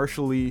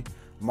commercially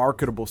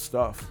marketable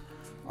stuff.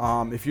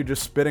 If you're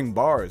just spitting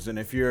bars, and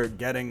if you're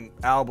getting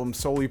albums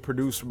solely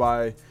produced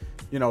by,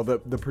 you know, the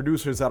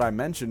producers that I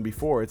mentioned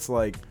before, it's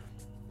like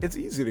it's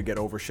easy to get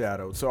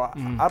overshadowed. So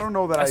I don't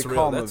know that That's I real.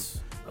 call him That's-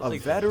 I a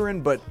like that.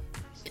 veteran, but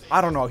I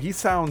don't know. He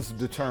sounds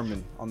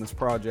determined on this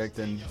project,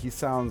 and he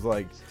sounds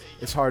like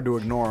it's hard to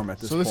ignore him at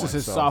this So point. this is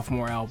his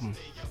sophomore album.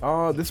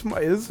 This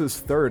is his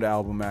third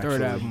album,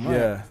 actually. album, right.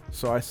 Yeah.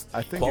 So I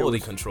think Quality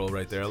it was, control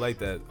right there. I like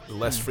that. The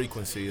less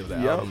frequency of the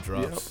Yep, album yep.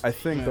 drops. I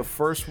think the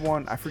first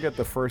one, I forget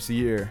the first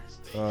year,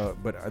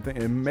 but I think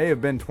it may have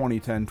been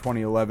 2010,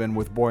 2011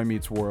 with Boy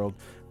Meets World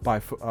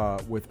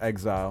with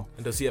Exile.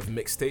 And does he have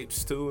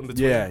mixtapes too in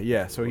between?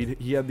 Yeah. So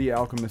he had the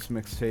Alchemist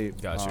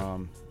mixtape. Gotcha.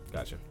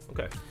 Gotcha.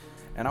 Okay.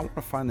 And I want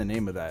to find the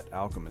name of that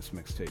Alchemist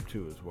mixtape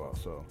too as well.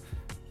 So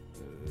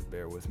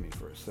bear with me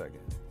for a second.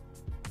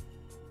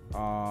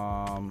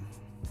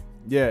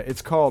 Yeah,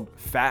 it's called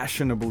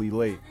Fashionably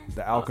Late,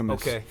 The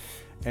Alchemist. Okay.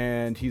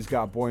 And he's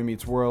got Boy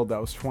Meets World, that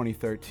was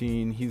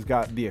 2013. He's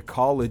got The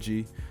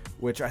Ecology,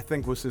 which I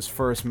think was his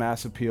first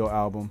Mass Appeal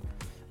album.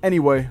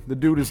 Anyway, the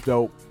dude is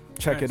dope.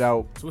 Check it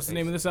out. So what's the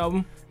name of this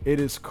album? It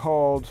is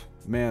called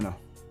Mana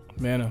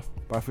Mana.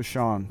 by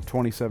Fashawn,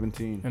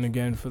 2017. And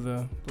again, for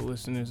the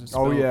listeners, it's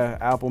Oh spelled- yeah,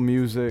 Apple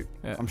Music.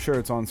 Yeah. I'm sure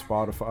it's on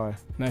Spotify.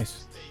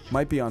 Nice.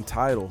 Might be on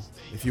Tidal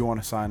if you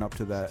want to sign up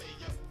to that.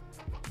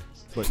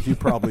 But you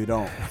probably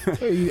don't.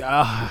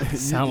 It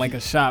sound like a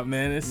shop,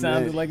 man. It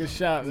sounded like a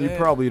shop, man. You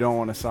probably don't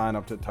want to sign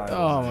up to Tidal.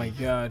 Oh man. my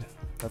god.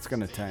 That's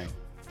gonna tank.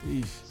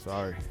 Yeesh.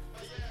 Sorry.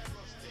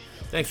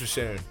 Thanks for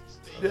sharing.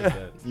 I like Yeah,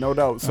 that. no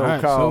doubt. So All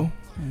right, Kyle, so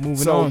moving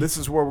so on. this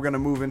is where we're gonna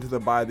move into the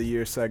by the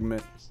year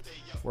segment.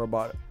 We're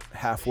about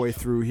halfway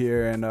through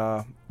here, and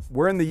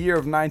we're in the year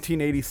of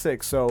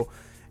 1986. So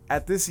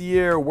at this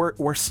year,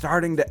 we're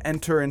starting to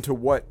enter into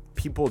what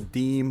people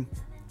deem.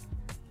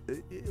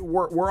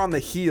 We're on the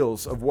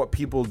heels of what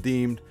people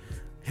deemed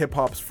hip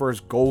hop's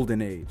first golden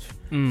age.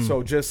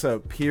 So just a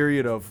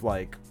period of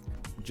like,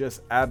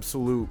 just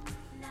absolute,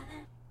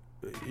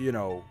 you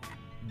know,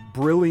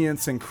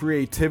 brilliance and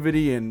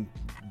creativity and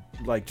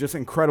like just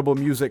incredible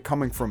music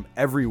coming from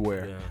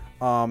everywhere.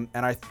 And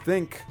I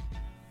think,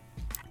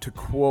 to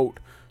quote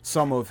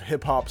some of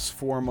hip hop's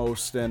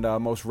foremost and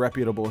most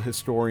reputable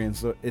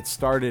historians, it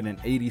started in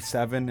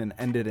 '87 and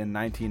ended in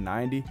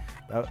 1990.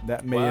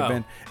 That may have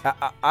been,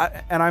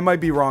 and I might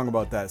be wrong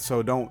about that,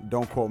 so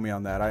don't quote me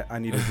on that. I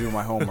need to do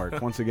my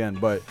homework once again.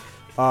 But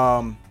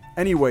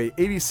anyway,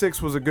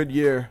 '86 was a good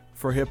year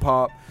for hip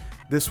hop.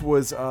 This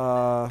was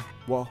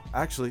well,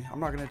 actually, I'm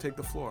not gonna take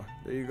the floor.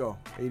 There you go,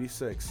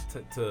 '86.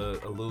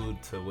 To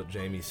allude to what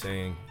Jamie's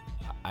saying,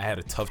 I had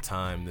a tough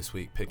time this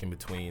week picking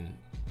between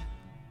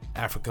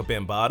Africa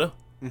Bambaataa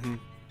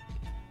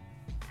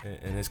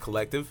and his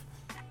collective,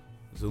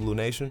 Zulu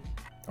Nation.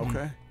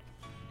 Okay,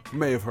 you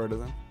may have heard of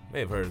them. May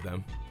have heard of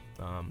them.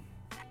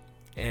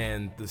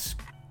 And this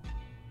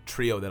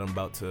trio that I'm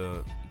about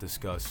to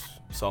discuss,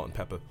 Salt and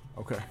Pepper.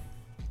 Okay.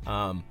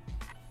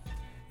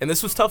 And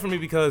this was tough for me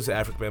because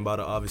Africa Bambaataa,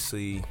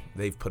 obviously,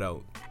 they've put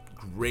out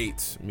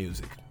great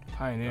music.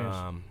 Pioneers.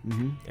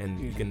 And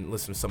you can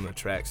listen to some of the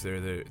tracks there.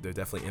 They're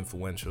definitely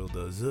influential.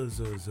 The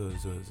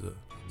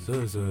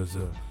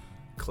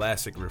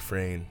classic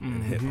refrain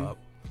in hip hop.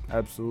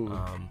 Absolutely.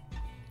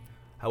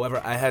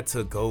 However, I had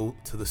to go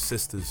to the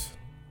sisters,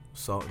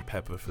 Salt and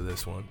Pepper, for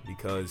this one,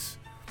 because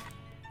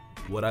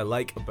what I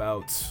like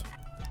about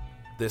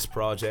this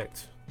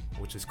project,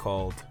 which is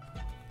called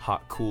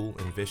Hot, Cool,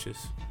 and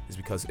Vicious, is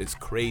because it's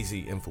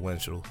crazy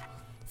influential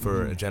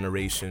for a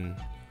generation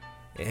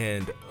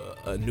and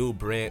a new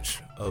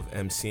branch of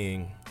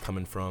MCing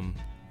coming from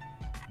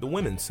the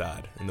women's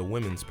side and the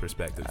women's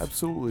perspective.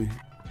 Absolutely.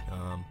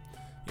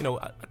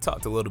 I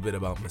talked a little bit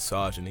about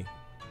misogyny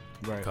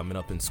Right. coming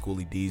up in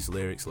Schoolie D's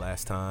lyrics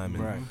last time.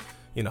 And, Right.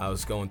 I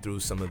was going through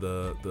some of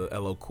the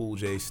LL Cool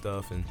J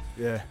stuff, and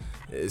Yeah.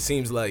 it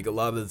seems like a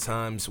lot of the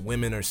times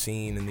women are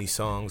seen in these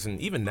songs, and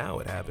even now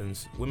it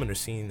happens, women are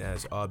seen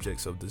as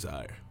objects of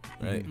desire,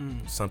 right?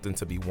 Something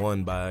to be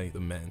won by the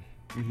men.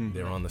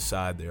 They're on the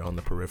side, they're on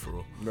the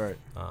peripheral. Right.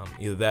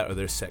 Either that or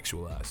they're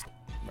sexualized,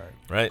 Right.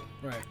 right?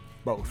 Right.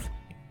 Both.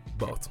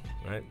 Both,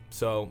 right?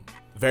 So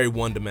very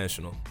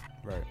one-dimensional.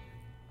 Right.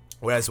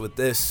 Whereas with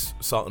this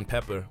Salt and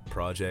Pepper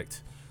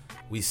project,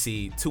 we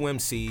see two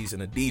MCs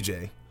and a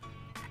DJ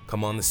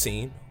come on the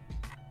scene.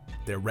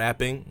 They're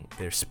rapping,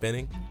 they're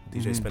spinning.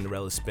 DJ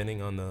Spinderella's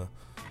spinning on the,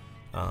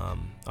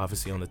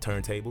 obviously on the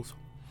turntables.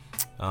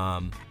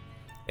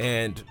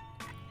 And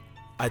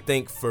I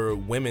think for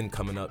women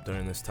coming up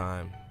during this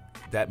time,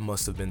 that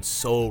must have been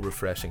so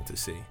refreshing to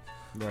see.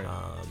 Right.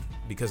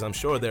 Because I'm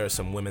sure there are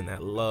some women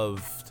that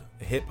loved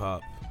hip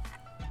hop,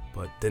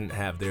 but didn't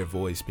have their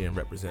voice being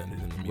represented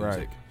in the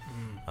music.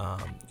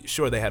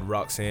 Sure, they had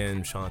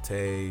Roxanne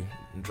Shante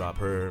drop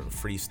her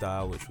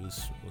freestyle, which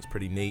was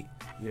pretty neat.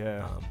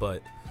 Yeah.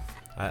 But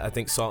I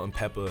think Salt and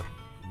Pepper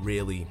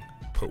really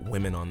put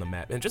women on the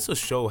map, and just to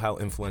show how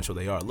influential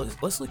they are.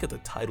 Let's look at the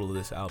title of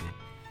this album: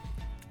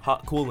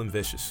 Hot, Cool, and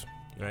Vicious.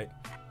 Right?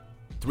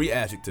 3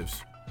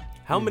 adjectives.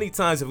 How many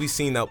times have we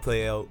seen that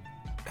play out?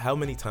 How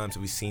many times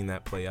have we seen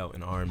that play out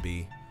in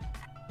R&B?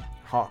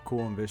 Hot,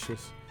 Cool, and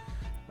Vicious.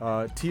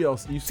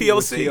 TLC. You see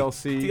TLC.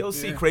 TLC.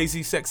 TLC,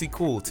 Crazy, Sexy,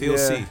 Cool.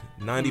 TLC,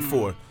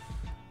 94.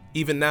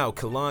 Even now,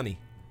 Kalani.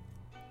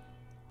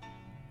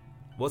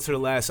 What's her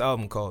last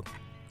album called?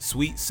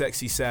 Sweet,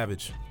 Sexy,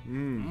 Savage.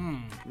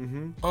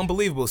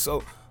 Unbelievable.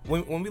 So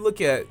when we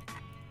look at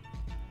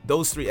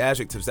those 3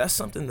 adjectives, that's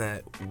something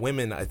that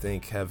women, I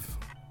think, have,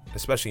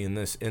 especially in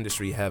this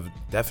industry, have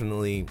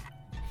definitely,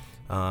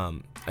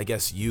 I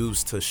guess,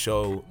 used to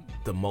show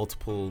the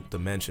multiple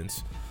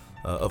dimensions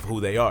of who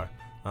they are.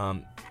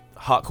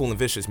 Hot, Cool, and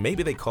Vicious,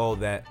 maybe they call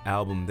that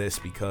album this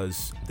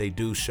because they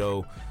do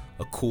show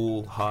a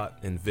cool, hot,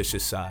 and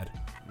vicious side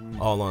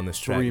all on this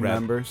track. 3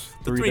 members.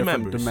 The 3 different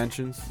members.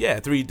 dimensions. Yeah,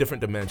 3 different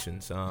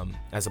dimensions,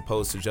 as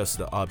opposed to just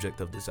the object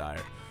of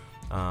desire.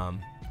 A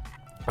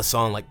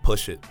song like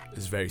Push It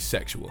is very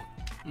sexual.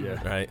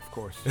 Yeah. Right? Of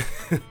course.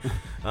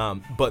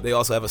 But they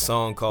also have a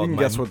song called... You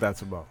can guess what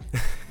that's about.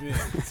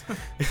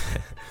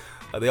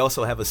 They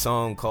also have a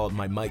song called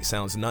My Mic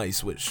Sounds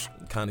Nice, which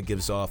kind of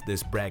gives off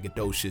this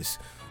braggadocious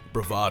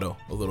bravado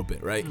a little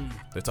bit, right?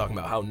 They're talking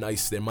about how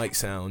nice their mic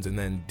sounds, and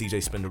then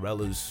DJ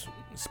Spinderella's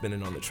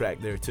spinning on the track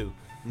there too.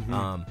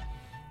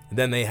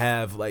 Then they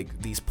have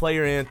like these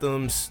player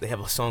anthems. They have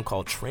a song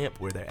called Tramp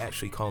where they're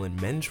actually calling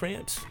men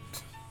tramps.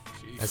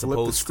 As Flip the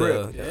opposed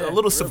script. to a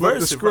little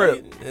subversive,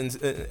 script. right? And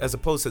as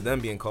opposed to them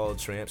being called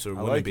tramps or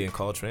women like being it.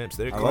 called tramps,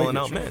 they're I calling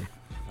like out it, men.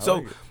 I So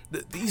like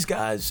it. these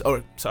guys,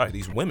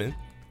 these women,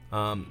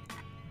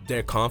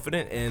 they're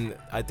confident, and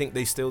I think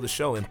they steal the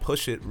show. And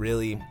Push It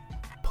really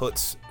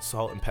puts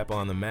Salt and Pepper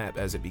on the map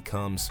as it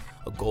becomes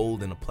a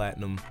gold and a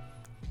platinum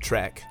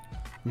track,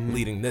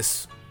 leading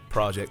this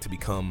project to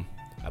become,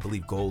 I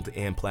believe, gold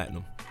and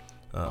platinum.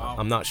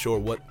 I'm not sure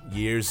what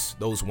years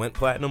those went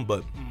platinum,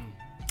 but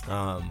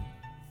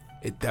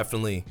it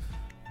definitely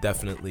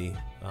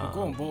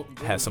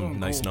has some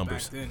nice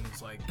numbers. Back then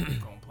it's like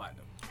going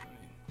platinum. I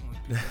mean, only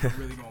people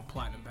really going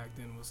platinum back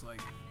then was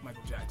like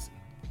Michael Jackson.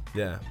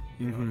 Yeah.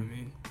 You know what I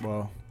mean?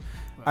 Well,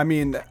 I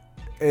mean,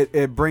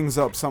 it brings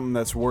up something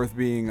that's worth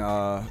being,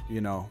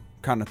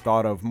 kind of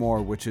thought of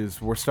more, which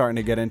is we're starting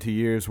to get into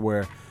years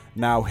where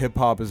now hip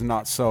hop is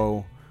not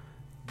so,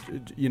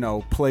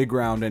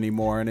 playground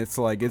anymore, and it's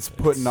like it's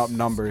putting up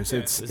numbers.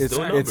 It's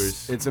doing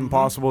numbers. it's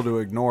impossible to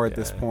ignore at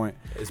this point.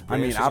 It's I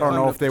mean, branching I don't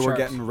know out. if they were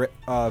Charts. getting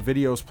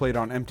videos played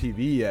on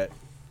MTV yet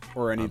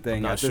or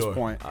anything not at this sure.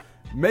 point.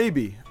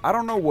 Maybe. I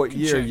don't know what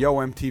year check. Yo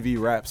MTV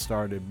Rap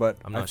started, but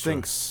I'm I not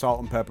think sure. Salt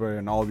and Pepper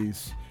and all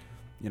these,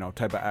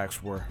 type of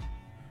acts were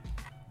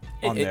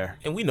on there.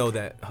 And we know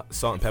that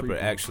Salt and Pepper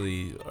Frequent.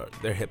 actually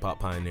they're hip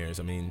hop pioneers.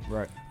 I mean,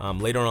 Right.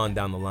 Later on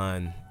down the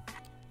line,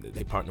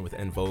 they partner with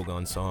En Vogue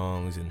on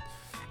songs, and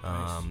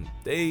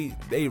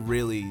they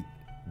really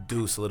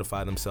do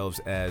solidify themselves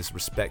as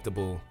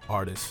respectable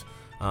artists.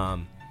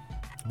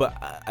 But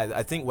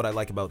I think what I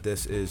like about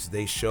this is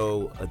they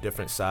show a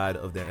different side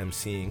of their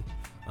MCing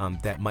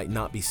that might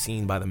not be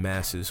seen by the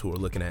masses who are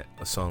looking at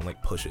a song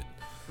like Push It.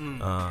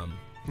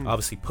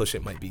 Obviously, Push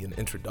It might be an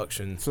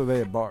introduction. So they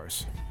had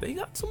bars. They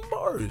got some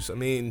bars. I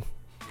mean,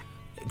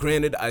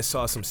 Granted, I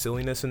saw some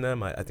silliness in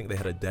them. I think they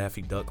had a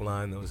Daffy Duck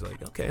line that was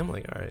like, okay, I'm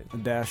like, all right. A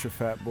dash of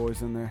Fat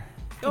Boys in there.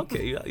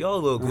 Okay, y'all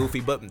a little goofy,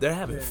 but they're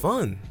having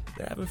fun.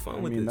 They're having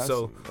fun with it.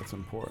 That's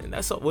important. And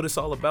that's what it's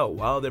all about.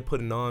 While they're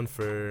putting on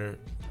for,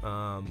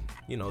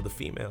 the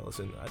females,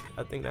 and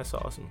I think that's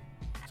awesome.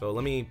 So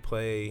let me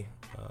play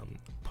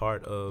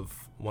part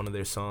of one of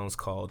their songs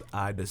called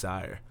 "I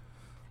Desire,"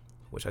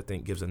 which I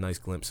think gives a nice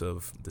glimpse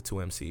of the two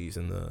MCs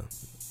and the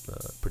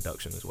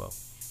production as well.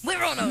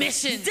 We're on a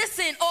mission,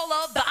 dissing all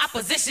of the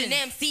opposition.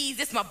 MCs,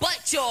 it's my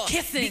butt you're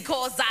kissing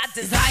because I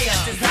desire.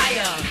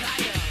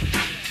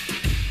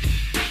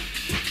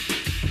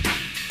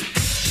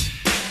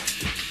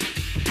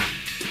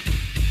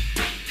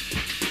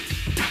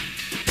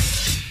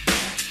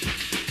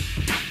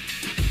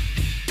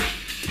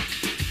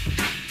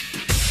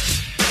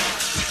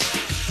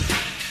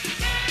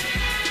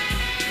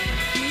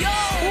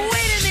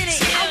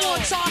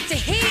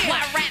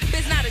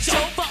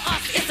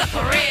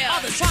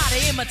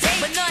 Imitate,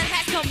 but none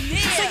has come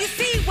near. So you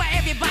see why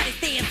everybody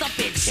stands up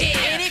and cheer.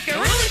 And if you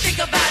really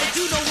think about it,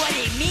 you know what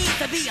it means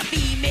to be a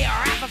female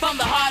rapper from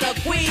the heart of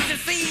Queens and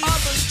see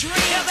others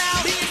dream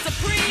about being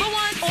supreme. But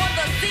once on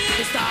the scene,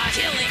 to start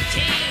killing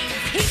kings.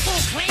 People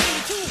claim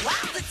to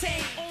wild to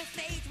tame. On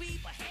stage we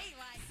behave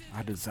like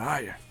I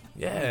Desire.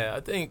 Yeah,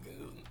 I think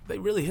they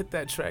really hit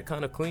that track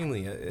kind of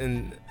cleanly,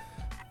 and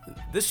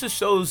this just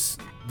shows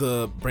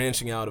the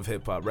branching out of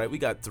hip hop, right? We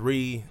got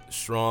 3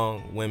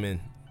 strong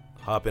women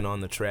hopping on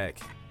the track,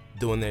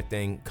 doing their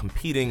thing,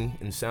 competing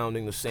and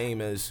sounding the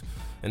same as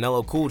an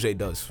LL Cool J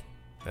does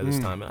at this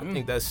time. And I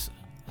think that's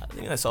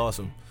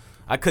awesome.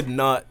 I could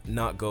not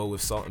go with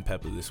Salt and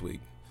Pepper this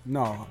week.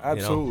 No,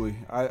 absolutely.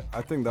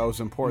 I think that was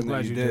important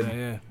that you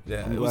did.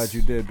 Yeah, I'm glad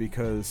you did,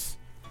 because,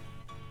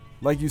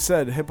 like you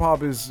said, hip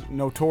hop is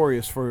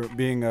notorious for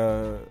being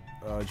a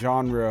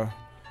genre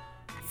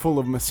full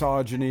of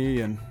misogyny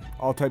and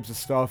all types of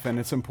stuff, and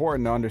it's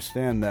important to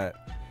understand that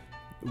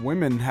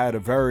women had a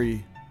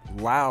very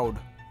loud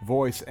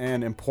voice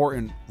and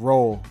important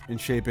role in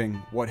shaping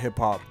what hip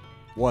hop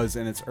was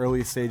in its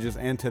early stages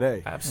and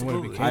today.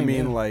 Absolutely. I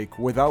mean, like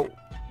without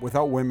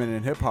women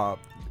in hip hop,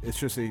 it's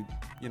just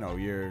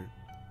you're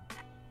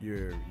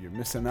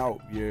missing out.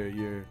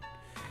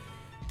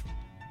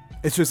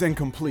 It's just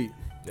incomplete.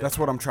 Yeah. That's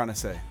what I'm trying to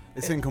say.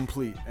 It's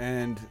incomplete.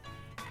 And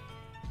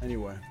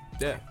anyway.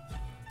 Yeah.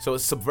 So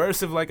it's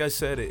subversive, like I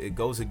said. It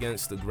goes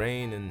against the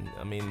grain, and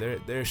I mean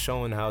they're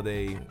showing how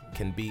they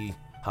can be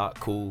hot,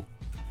 cool,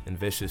 and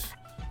vicious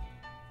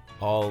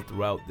all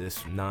throughout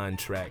this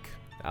 9-track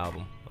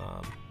album,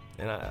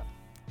 and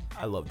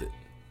I loved it.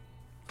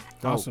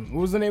 Awesome.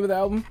 What was the name of the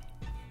album?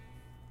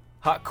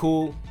 Hot,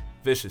 Cool,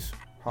 Vicious.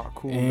 Hot,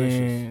 Cool,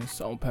 and Vicious.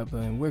 Salt and Pepper.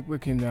 And where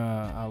can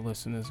our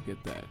listeners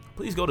get that?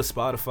 Please go to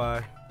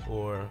Spotify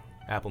or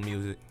Apple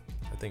Music.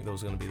 I think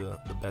those are going to be the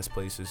best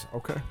places.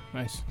 Okay.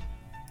 Nice.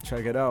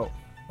 Check it out.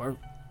 Work.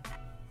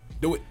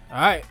 Do it.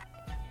 All right.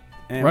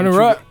 And Runner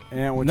up.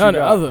 And what None you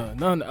got?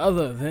 None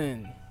other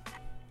than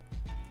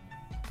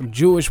some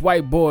Jewish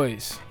white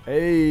boys.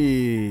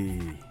 Hey.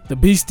 The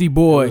Beastie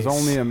Boys. It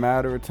was only a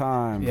matter of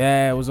time.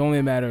 Yeah, it was only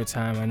a matter of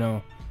time, I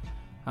know.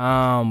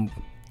 All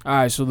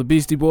right, so the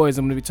Beastie Boys,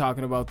 I'm going to be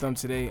talking about them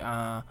today.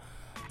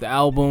 The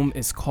album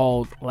is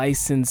called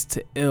License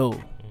to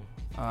Ill.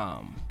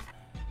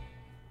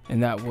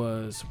 And that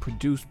was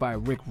produced by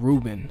Rick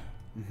Rubin.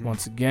 Mm-hmm.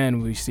 Once again,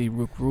 we see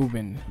Rick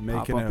Rubin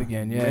making pop up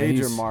again. Yeah,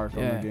 major mark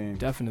on the game.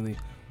 Definitely.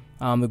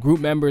 The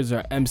group members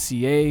are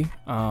MCA,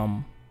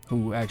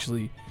 who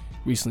actually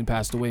recently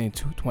passed away in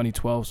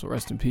 2012, so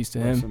rest in peace to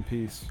him. Rest in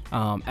peace.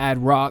 Ad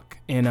Rock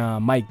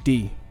and Mike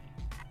D.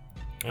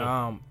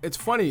 It's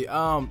funny,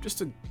 just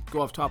to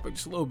go off topic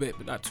just a little bit,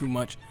 but not too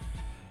much.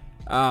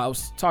 I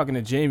was talking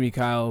to Jamie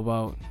Kyle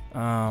about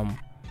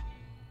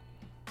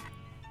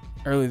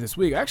earlier this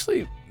week.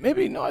 Actually,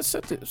 maybe no, I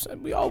said this.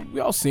 We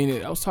all seen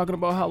it. I was talking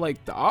about how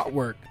like the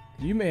artwork.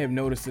 You may have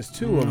noticed this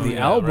too of the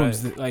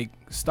albums that like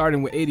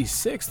starting with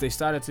 '86, they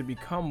started to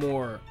become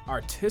more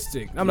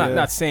artistic. I'm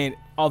not saying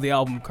all the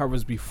album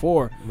covers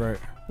before were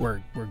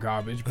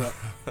garbage, but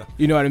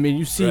you know what I mean.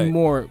 You see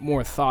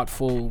more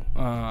thoughtful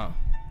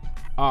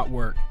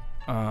artwork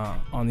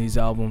on these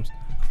albums.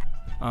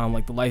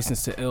 Like the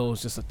License to Ill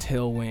is just a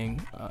tail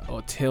wing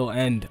or tail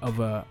end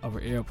of an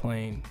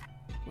airplane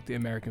with the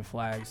American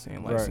flag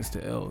saying License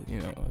to Ill,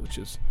 you know, which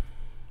is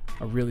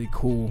a really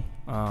cool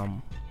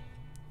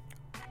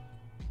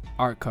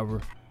art cover.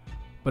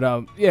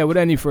 But with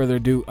any further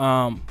ado,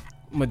 I'm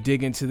gonna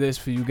dig into this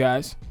for you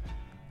guys.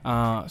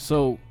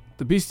 So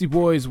the Beastie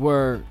Boys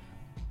were,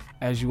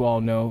 as you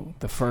all know,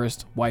 the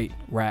first white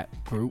rap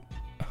group.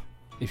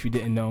 If you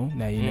didn't know,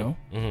 now you know.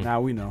 Mm-hmm. Now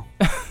we know.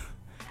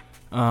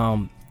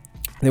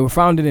 They were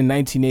founded in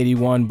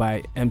 1981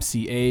 by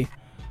MCA.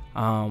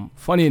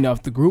 Funny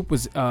enough, the group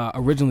was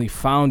originally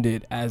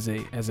founded as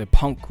a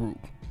punk group.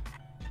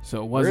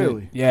 So it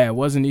wasn't, it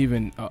wasn't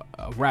even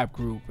a rap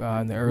group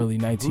in the early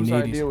 1980s. Whose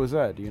idea was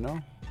that? Do you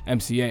know?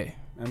 MCA,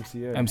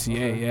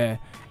 okay. yeah.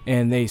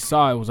 And they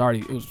saw it was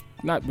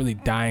not really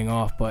dying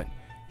off, but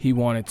he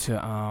wanted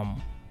to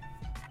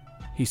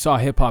he saw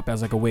hip hop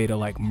as like a way to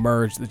like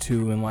merge the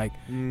two and like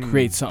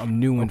create something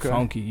new and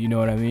funky. You know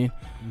what I mean?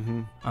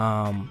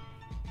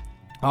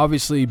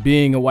 Obviously,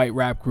 being a white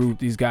rap group,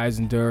 these guys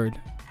endured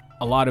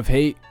a lot of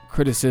hate,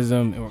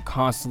 criticism, and were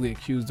constantly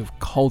accused of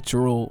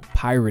cultural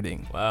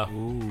pirating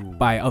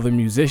by other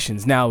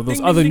musicians. Now, those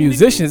other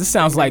musicians, it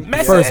sounds like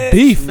first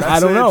beef.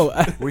 I don't know.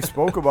 We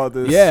spoke about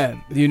this. Yeah,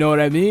 you know what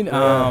I mean?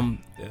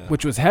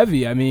 Which was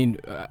heavy. I mean,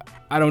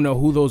 I don't know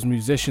who those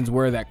musicians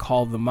were that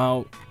called them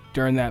out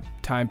during that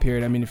time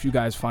period. I mean, if you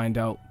guys find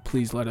out,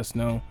 please let us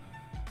know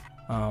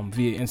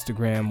via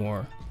Instagram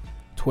or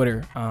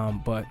Twitter.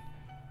 But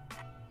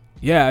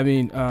yeah, I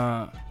mean,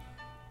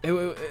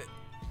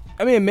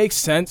 it makes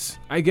sense,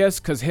 I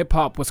guess, because hip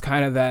hop was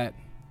kind of that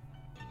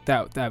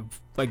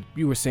like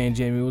you were saying,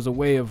 Jamie, it was a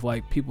way of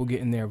like people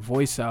getting their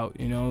voice out,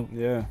 you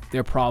know,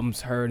 their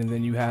problems heard, and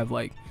then you have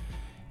like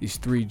these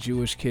 3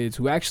 Jewish kids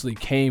who actually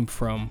came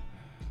from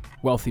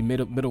wealthy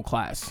middle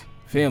class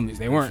families.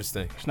 They weren't.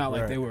 It's not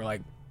like they were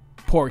like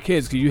poor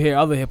kids, because you hear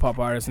other hip hop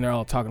artists and they're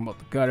all talking about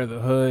the gutter, the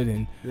hood,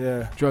 and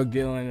drug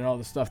dealing and all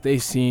the stuff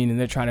they've seen, and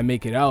they're trying to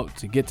make it out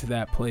to get to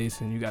that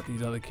place. And you got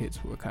these other kids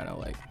who are kind of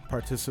like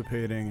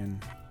participating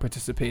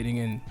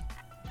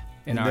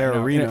in their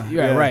arena,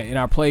 right, in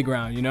our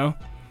playground, you know.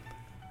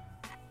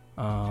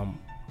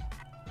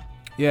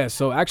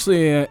 So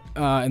actually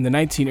in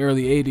the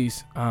early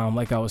 80s,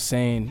 like I was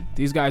saying,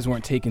 these guys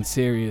weren't taken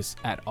serious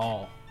at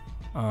all.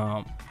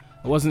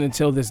 It wasn't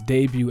until this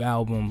debut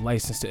album,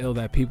 Licensed to Ill,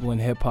 that people in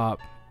the hip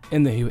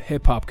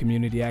hop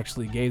community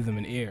actually gave them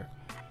an ear.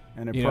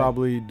 And it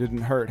probably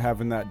didn't hurt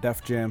having that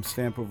Def Jam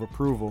stamp of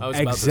approval.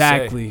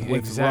 Exactly.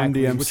 With Run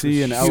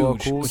DMC and LL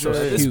Cool J.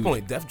 At this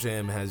point, Def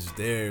Jam has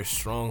their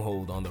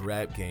stronghold on the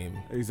rap game.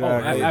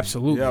 Exactly.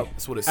 Absolutely. Yep.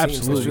 That's what it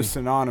seems like. It's just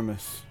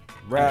synonymous.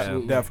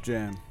 Rap, Def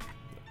Jam.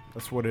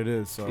 That's what it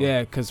is. So.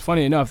 Yeah, because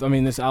funny enough, I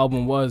mean, this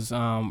album was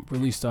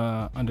released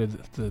under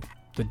the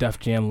Def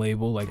Jam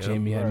label, like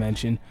Jamie had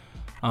mentioned,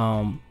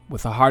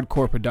 with a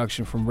hardcore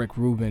production from Rick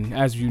Rubin.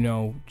 As you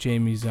know,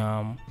 Jamie's,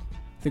 I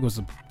think it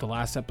was the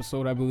last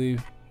episode, I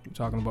believe, we're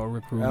talking about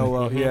Rick Rubin.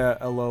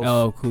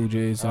 LL Cool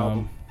J's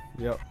album.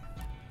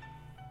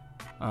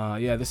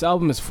 This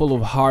album is full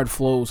of hard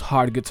flows,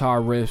 hard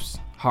guitar riffs,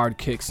 hard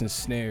kicks and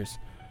snares,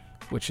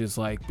 which is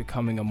like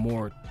becoming a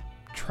more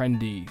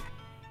trendy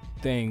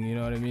thing, you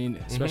know what I mean?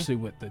 Especially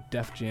with the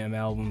Def Jam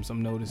albums,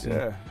 I'm noticing.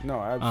 Yeah,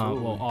 no,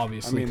 absolutely. Well,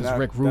 obviously, because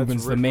Rick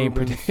Rubin's the main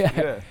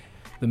producer.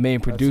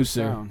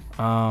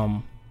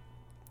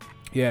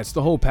 It's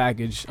the whole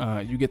package.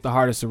 You get the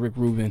hardest of Rick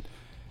Rubin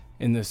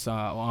in this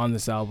on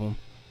this album.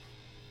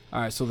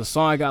 All right, so the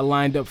song I got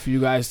lined up for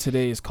you guys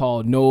today is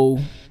called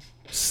No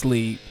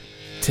Sleep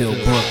Till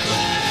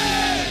Brooklyn.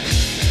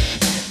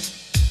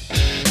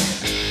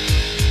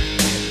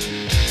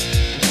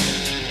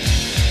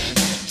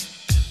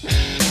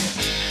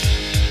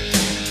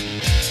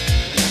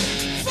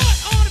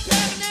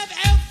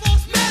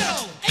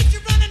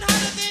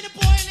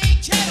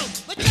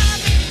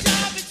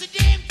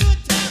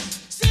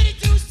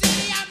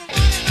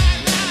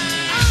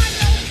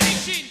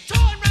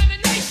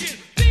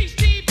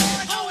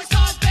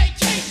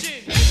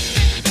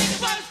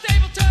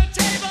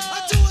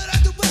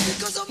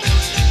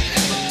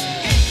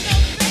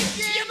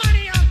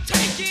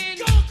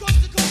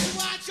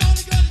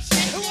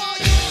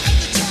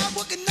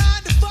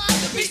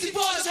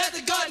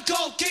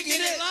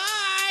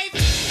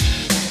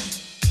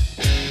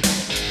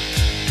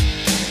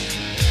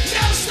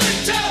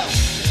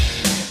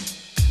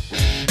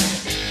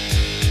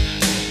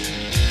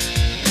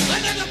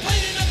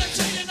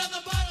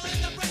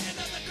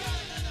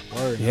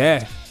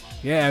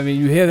 Yeah, I mean,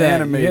 you hear that.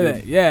 Animated. You hear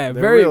that. Yeah,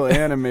 They're very real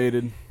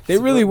animated. They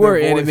really were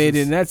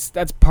animated, and that's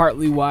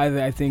partly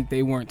why I think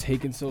they weren't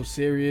taken so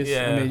serious.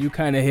 Yeah. I mean, you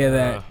kind of hear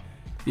that,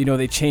 you know,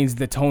 they changed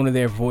the tone of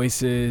their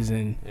voices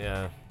and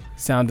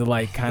sounded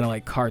like kind of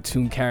like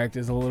cartoon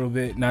characters a little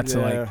bit, not to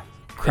like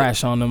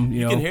crash on them.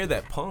 You know, can hear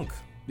that punk.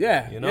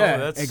 Yeah, you know,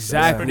 that's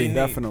exactly,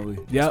 definitely.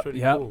 Yep.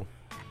 Cool.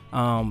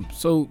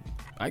 So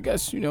I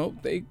guess, you know,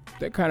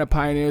 they're kind of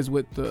pioneers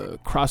with the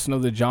crossing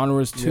of the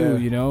genres too,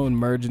 you know, and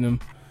merging them.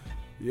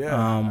 Yeah,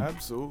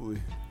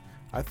 absolutely.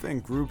 I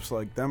think groups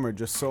like them are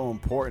just so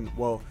important.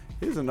 Well,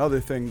 here's another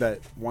thing that,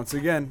 once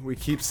again, we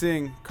keep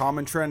seeing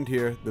common trend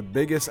here. The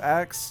biggest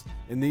acts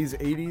in these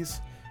 80s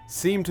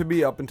seem to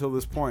be, up until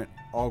this point,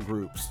 all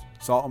groups.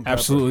 Salt and Pepper.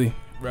 Absolutely.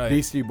 Right.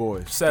 Beastie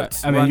Boys.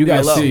 I mean, you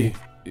guys see.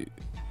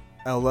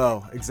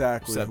 LL,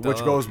 exactly. Except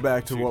which LL. goes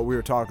back to what we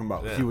were talking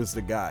about. Yeah. He was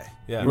the guy.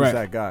 Yeah. He was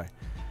that guy.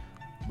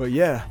 But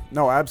yeah,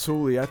 no,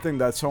 absolutely. I think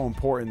that's so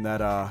important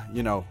that,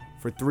 you know,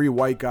 for 3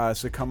 white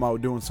guys to come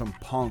out doing some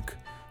punk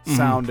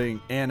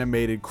sounding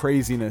animated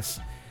craziness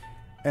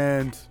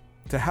and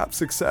to have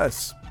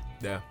success.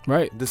 Yeah.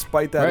 Right.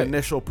 Despite that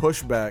initial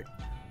pushback,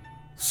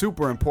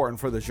 super important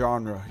for the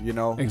genre, you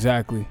know?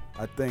 Exactly.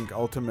 I think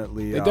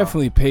ultimately they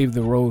definitely paved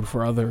the road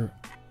for other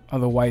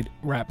white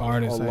rap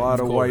artists. A lot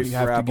of white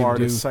rap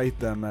artists cite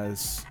them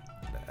as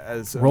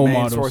a role main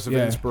models, source of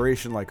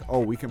inspiration, like, oh,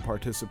 we can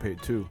participate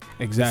too.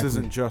 Exactly. This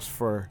isn't just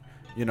for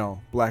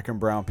black and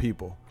brown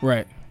people.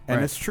 Right. And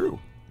right. it's true.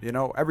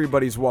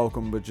 Everybody's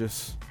welcome, but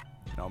just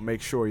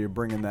make sure you're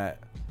bringing that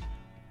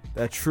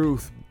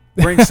truth.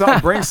 Bring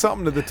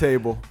something to the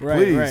table,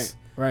 please.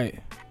 Right.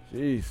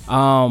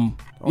 Jeez.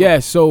 Yeah.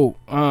 So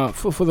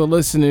for the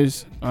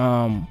listeners,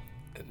 now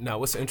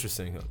what's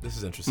interesting? This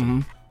is interesting.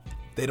 Mm-hmm.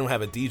 They don't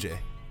have a DJ,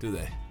 do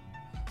they?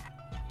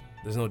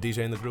 There's no DJ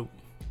in the group.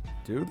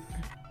 Do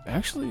they?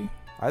 Actually,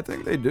 I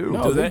think they do.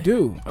 No, they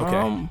do.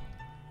 Okay.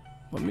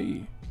 Let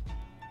me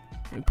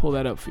pull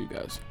that up for you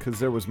guys. Because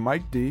there was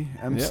Mike D,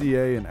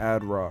 MCA, and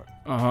Ad Rock.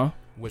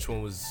 Which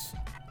one was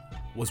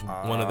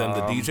one of them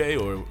the DJ,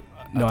 or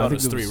no? I thought think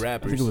it was three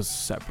rappers. I think it was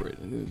separate.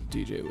 The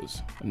DJ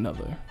was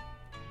another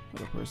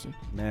person.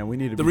 Man, we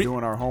need to be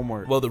doing our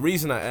homework. Well, the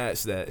reason I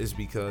asked that is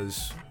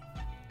because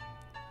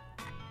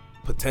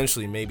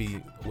potentially,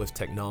 maybe with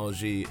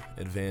technology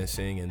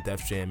advancing and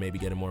Def Jam maybe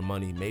getting more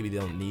money, maybe they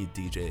don't need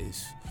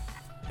DJs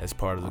as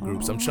part of the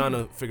group. So I'm trying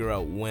to figure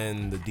out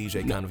when the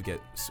DJ kind of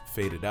gets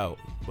faded out.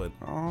 But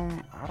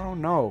I don't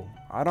know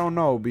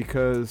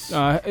because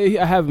I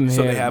have him here.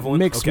 So they have one?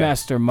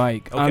 Mixmaster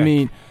Mike. Okay. I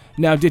mean,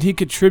 now did he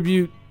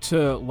contribute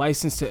to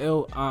License to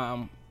Ill?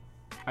 I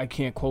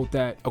can't quote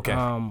that. Okay.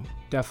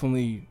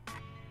 Definitely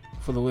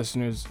for the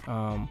listeners,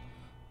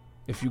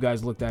 if you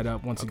guys look that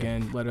up once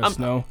again, let us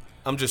know.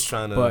 I'm just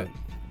trying to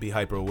be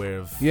hyper aware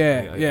of.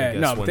 Yeah. I guess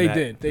No, when they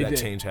that did.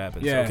 change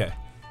happens. Yeah. Okay.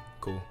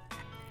 Cool.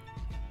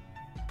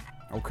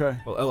 Okay.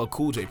 Well, LL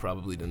Cool J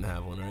probably didn't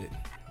have one, right?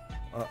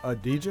 A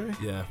DJ?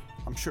 Yeah.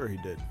 I'm sure he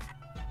did.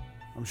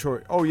 I'm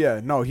sure. Oh yeah,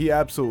 no, he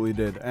absolutely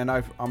did. And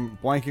I'm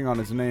blanking on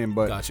his name,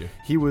 but Gotcha.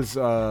 he was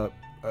a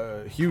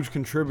huge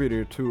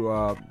contributor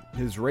to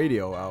his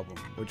radio album,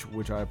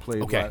 which I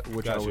played,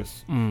 which Gotcha. I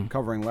was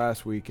covering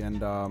last week,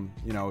 and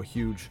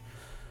huge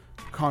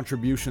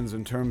contributions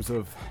in terms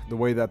of the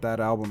way that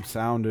album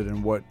sounded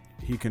and what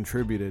he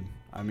contributed.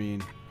 I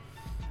mean,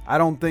 I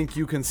don't think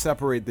you can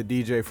separate the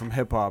DJ from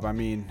hip hop. I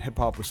mean, hip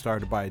hop was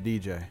started by a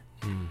DJ,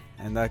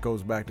 and that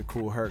goes back to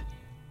Kool Herc.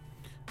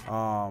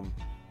 So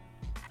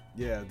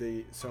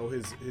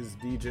his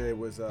DJ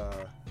was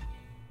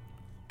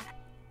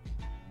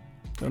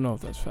Don't know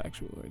if that's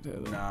factual right there,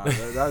 though. Nah,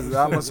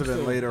 that must have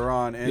been later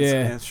on.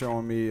 And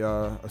showing me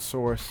a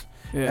source,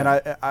 and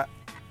I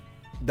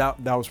that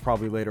was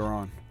probably later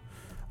on.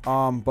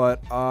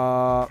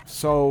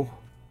 So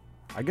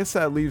I guess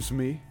that leaves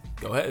me.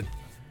 Go ahead.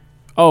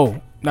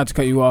 Oh, not to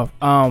cut you off.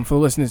 For the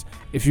listeners,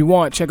 if you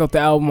want, check out the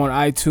album on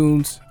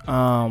iTunes.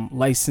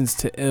 License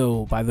to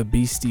Ill by the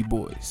Beastie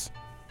Boys.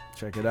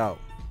 Check it out.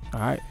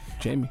 All right,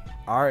 Jamie.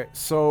 All right,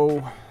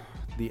 so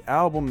the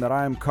album that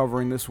I am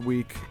covering this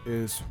week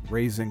is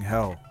Raising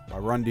Hell by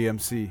Run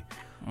DMC.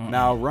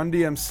 Now, Run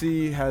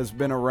DMC has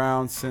been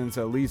around since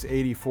at least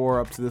 84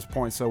 up to this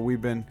point, so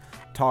we've been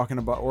talking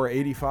about, or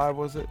 85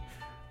 was it?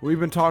 We've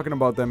been talking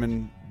about them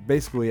in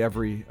basically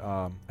every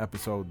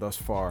episode thus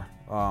far,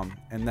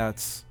 and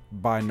that's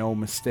by no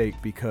mistake,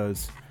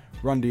 because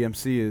Run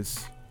DMC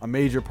is a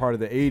major part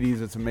of the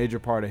 80s. It's a major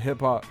part of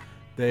hip-hop.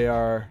 They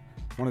are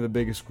one of the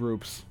biggest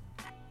groups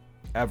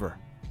ever,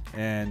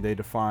 and they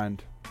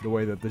defined the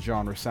way that the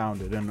genre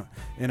sounded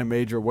in a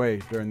major way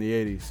during the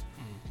 80s.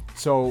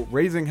 So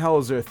Raising Hell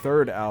is their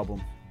third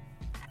album.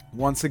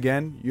 Once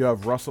again, you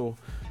have Russell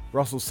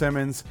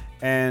Simmons,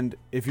 and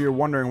if you're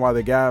wondering why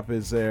the gap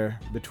is there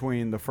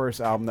between the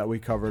first album that we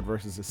covered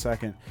versus the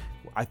second,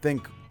 I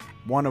think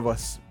one of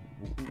us,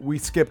 we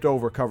skipped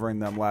over covering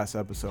them last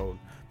episode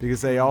because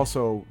they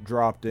also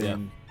dropped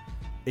in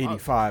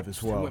 85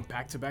 as well. They went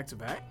back to back to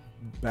back?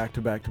 Back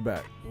to back to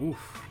back.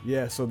 Oof.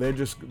 Yeah, so they're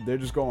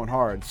just going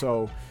hard.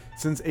 So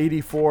since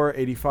 84,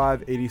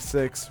 85,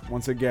 86,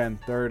 once again,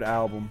 third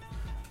album.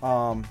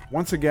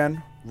 Once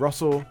again,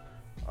 Russell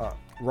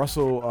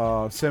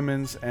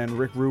Simmons and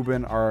Rick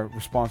Rubin are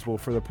responsible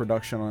for the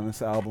production on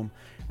this album.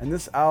 And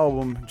this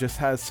album just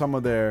has some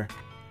of their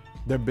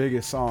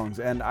biggest songs.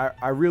 And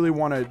I really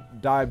want to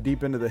dive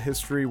deep into the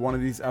history. One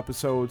of these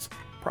episodes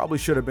probably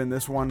should have been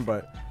this one,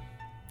 but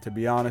to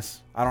be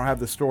honest, I don't have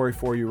the story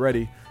for you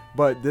ready.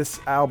 But this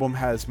album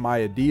has My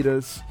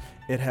Adidas,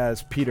 it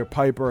has Peter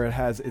Piper, it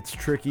has It's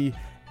Tricky,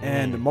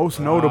 and most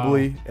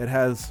notably, it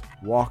has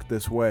Walk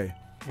This Way,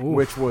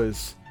 which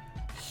was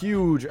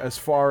huge as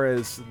far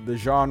as the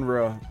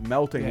genre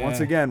melting once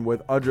again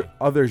with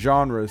other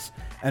genres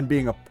and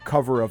being a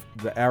cover of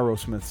the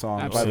Aerosmith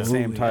song by the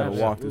same title,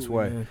 Walk This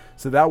Way. Man.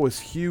 So that was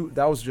huge.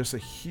 That was just a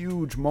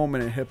huge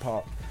moment in hip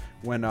hop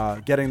when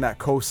getting that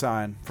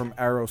cosign from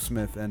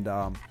Aerosmith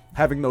and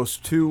having those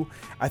two.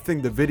 I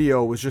think the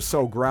video was just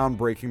so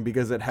groundbreaking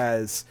because it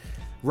has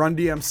Run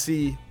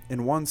DMC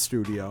in one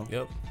studio,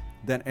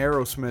 then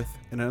Aerosmith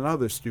in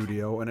another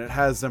studio, and it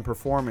has them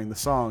performing the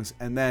songs.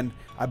 And then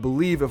I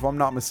believe, if I'm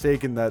not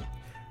mistaken, that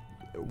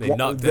they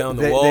knocked down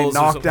the walls. They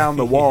knocked down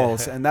the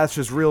walls, and that's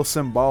just real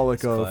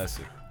symbolic of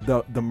classic.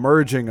 the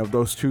merging of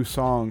those two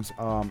sounds,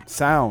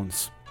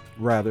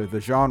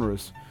 the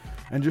genres,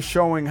 and just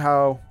showing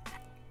how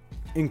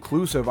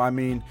inclusive. I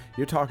mean,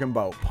 you're talking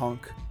about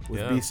punk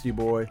with Beastie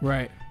Boy,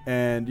 right?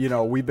 And, you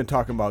know, we've been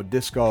talking about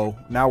disco.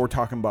 Now we're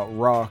talking about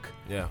rock.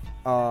 Yeah.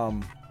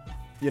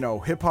 You know,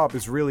 hip hop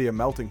is really a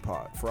melting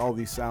pot for all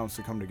these sounds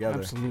to come together.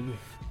 Absolutely.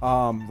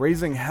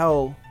 Raising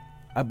Hell,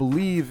 I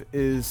believe,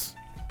 is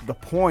the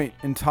point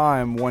in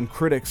time when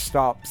critics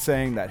stopped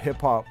saying that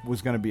hip hop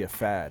was going to be a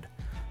fad.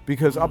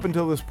 Because up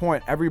until this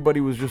point,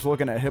 everybody was just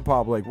looking at hip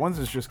hop like, when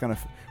is this going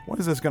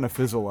to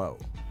fizzle out?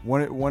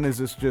 When is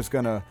this just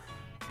going to,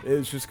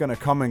 it's just going to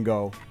come and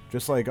go,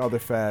 just like other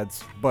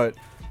fads. But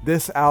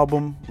this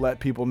album let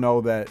people know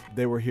that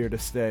they were here to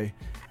stay.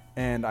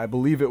 And I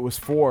believe it was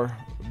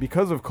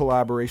because of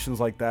collaborations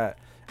like that.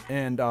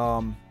 And,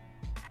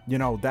 you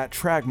know, that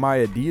track, My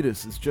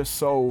Adidas, is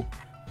just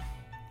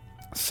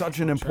such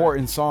an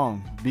important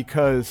song,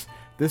 because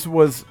this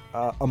was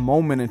a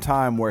moment in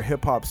time where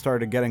hip-hop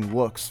started getting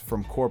looks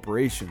from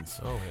corporations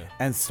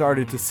and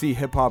started to see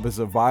hip-hop as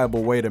a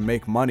viable way to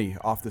make money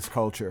off this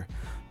culture.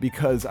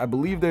 Because I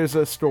believe there's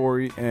a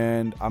story,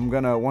 and I'm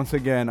going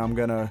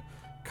to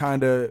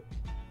kind of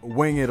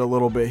wing it a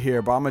little bit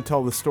here, but I'm going to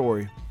tell the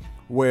story,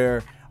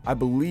 where I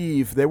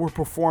believe they were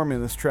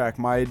performing this track,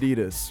 My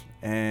Adidas,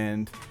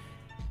 and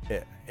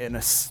in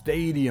a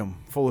stadium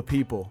full of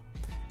people.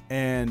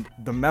 And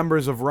the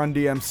members of Run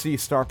DMC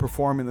start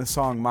performing the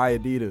song My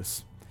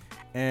Adidas.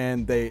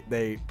 And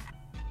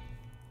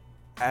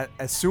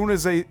as soon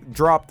as they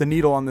drop the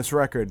needle on this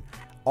record,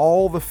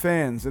 all the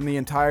fans in the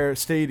entire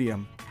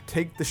stadium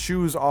take the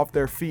shoes off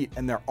their feet,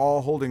 and they're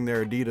all holding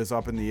their Adidas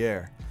up in the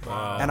air.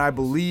 Wow. And I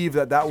believe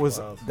that was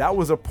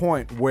a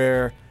point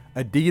where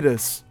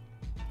Adidas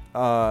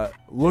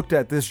looked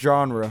at this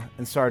genre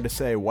and started to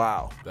say,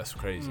 wow, that's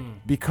crazy.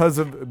 Because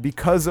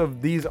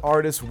of these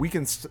artists, we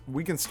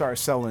can start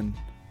selling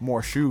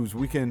more shoes.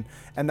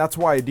 And that's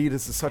why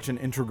Adidas is such an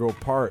integral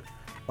part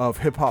of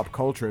hip hop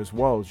culture as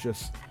well. It's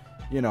just,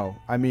 you know,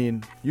 I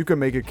mean, you can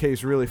make a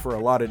case really for a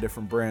lot of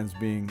different brands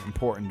being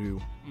important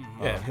to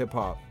hip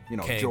hop. You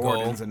know, Kangol.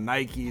 Jordans and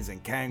Nikes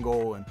and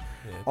Kangol and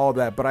all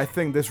that. But I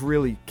think this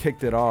really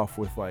kicked it off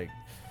with like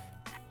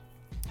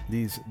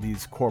these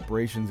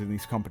corporations and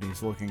these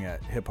companies looking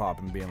at hip hop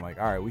and being like,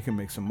 all right, we can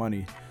make some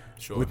money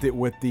with the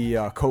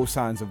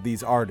cosigns of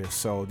these artists.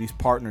 So these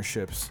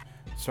partnerships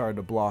started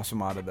to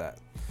blossom out of that.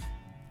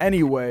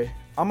 Anyway,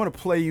 I'm gonna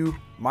play you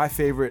my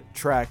favorite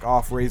track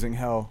off Raising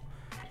Hell,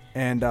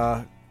 and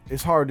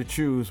it's hard to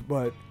choose,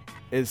 but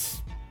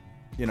it's,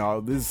 you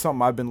know, this is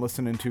something I've been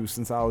listening to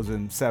since I was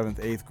in 7th,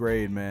 8th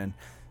grade, man.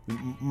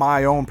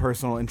 My own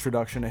personal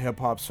introduction to hip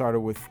hop started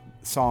with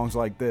songs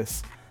like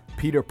this.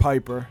 Peter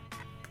Piper,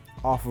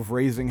 off of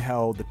Raising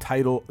Hell,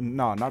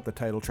 not the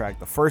title track,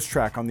 the first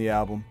track on the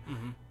album.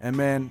 And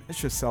man, it's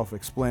just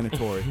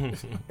self-explanatory.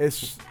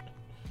 It's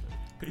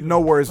no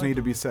words need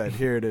to be said.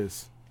 Here it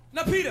is.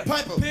 Now Peter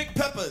Piper, pick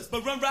peppers,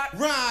 but run rock,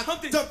 rhyme,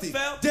 Humpty, Dumpty,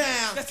 fell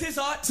down, that's his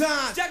art.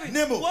 time, Jackie,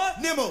 nimble,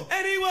 what? nimble,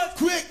 And he was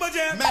quick, but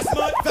jam, master,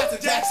 mud, faster,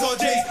 Jacks or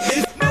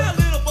J's. Now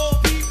little Bo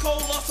Peep Cole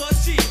lost her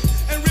sheep,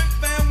 and Rip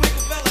Van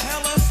Winkle fell a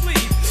hell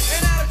asleep. And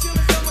out of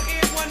children summer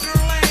in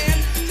Wonderland,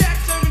 Jack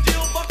serving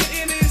Jill bucket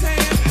in his hand.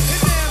 His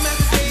damn at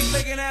the stage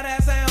making out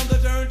that sound. The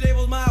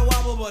turntables might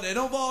wobble, but they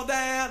don't fall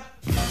down.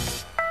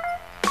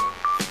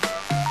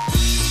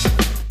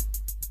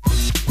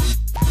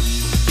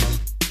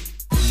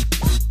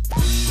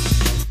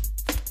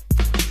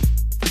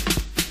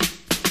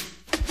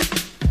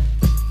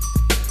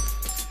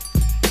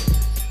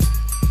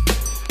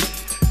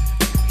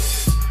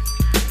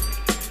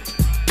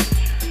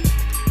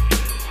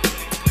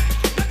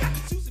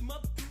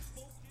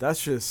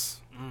 That's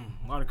just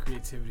A lot of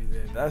creativity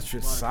there. Man. that's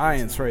just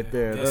science right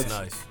there. That's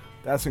nice.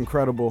 That's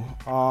incredible.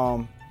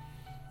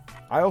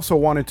 I also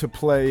wanted to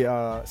play.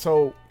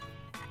 So,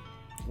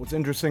 what's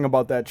interesting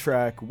about that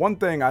track? One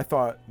thing I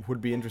thought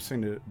would be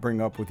interesting to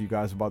bring up with you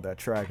guys about that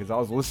track is I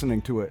was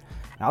listening to it,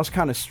 and I was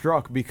kind of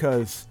struck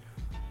because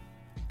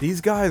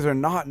these guys are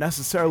not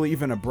necessarily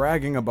even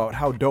bragging about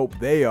how dope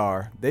they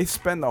are. They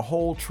spend the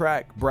whole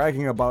track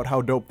bragging about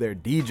how dope their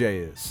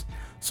DJ is.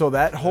 So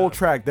that whole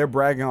track, they're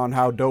bragging on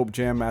how dope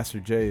Jam Master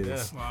Jay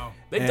is. Yeah. Wow.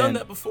 They've And done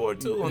that before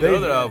too on the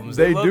other albums.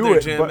 They love do their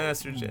it, Jam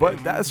Master Jay.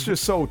 but that's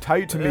just so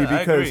tight to me Yeah, I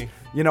because agree.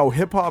 you know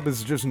hip hop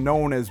is just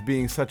known as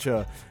being such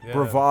a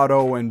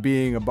bravado and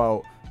being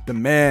about the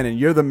man and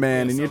you're the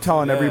man and you're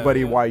telling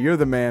everybody why you're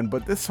the man.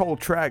 But this whole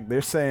track,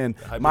 they're saying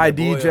Hyping my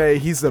the boy DJ,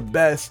 up. he's the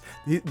best,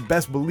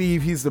 best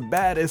believe he's the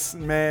baddest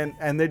man,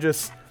 and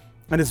it's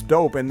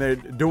dope, and they're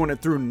doing it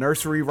through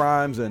nursery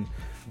rhymes and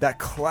that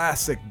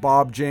classic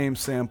Bob James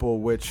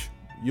sample, which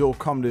you'll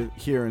come to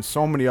hear in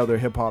so many other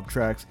hip hop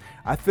tracks.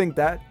 I think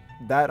that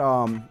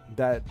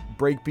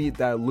breakbeat,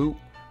 that loop,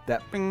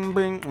 that bing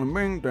bing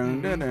bing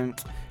dun, dun, dun,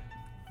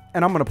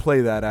 and I'm gonna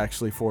play that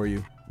actually for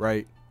you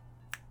right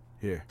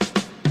here.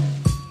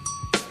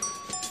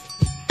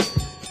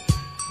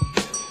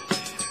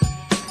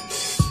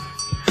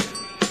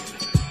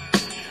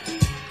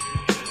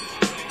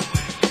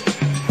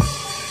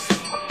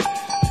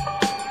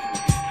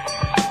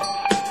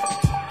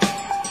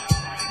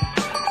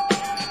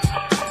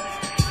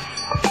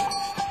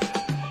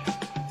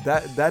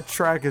 That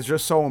track is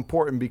just so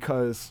important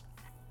because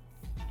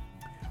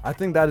I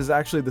think that is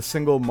actually the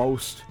single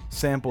most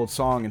sampled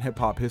song in hip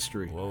hop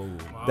history. Whoa.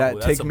 That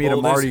That's Take a Me to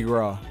bold Mardi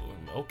Gras.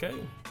 Okay.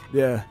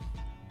 Yeah.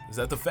 Is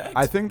that the fact?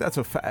 I think that's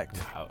a fact.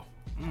 Wow.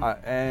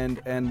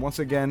 And once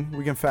again,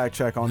 we can fact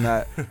check on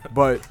that.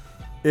 But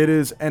it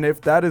is, and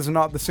if that is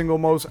not the single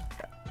most,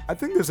 I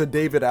think there's a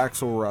David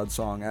Axelrod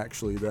song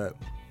actually that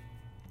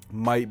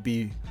might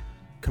be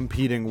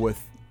competing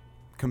with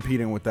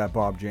that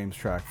Bob James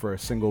track for a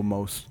single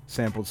most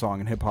sampled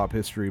song in hip hop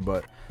history.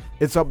 But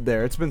it's up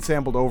there. It's been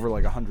sampled over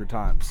like 100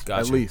 times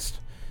Gotcha. at least.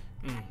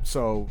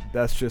 So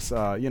that's just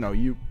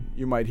you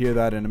might hear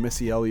that in a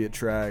Missy Elliott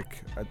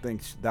track. I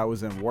think that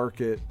was in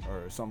Work It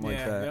or something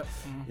like that.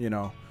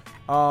 Yep.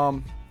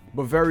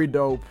 But very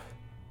dope,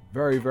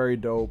 very, very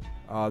dope.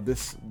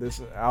 This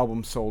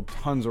album sold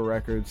tons of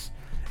records,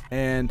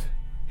 and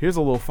here's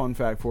a little fun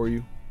fact for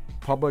you: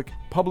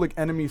 Public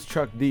Enemy's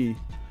Chuck D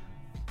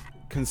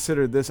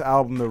considered this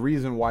album the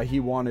reason why he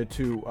wanted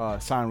to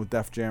sign with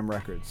Def Jam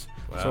Records.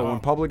 Wow. So when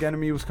Public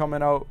Enemy was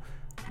coming out,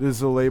 this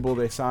is a label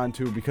they signed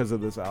to because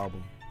of this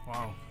album.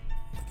 Wow.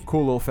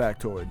 Cool little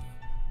factoid.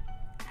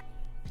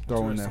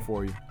 Throw in there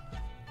for you.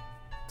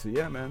 So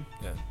yeah, man.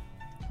 Yeah.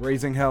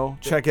 Raising Hell.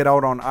 Check it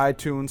out on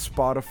iTunes,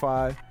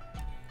 Spotify.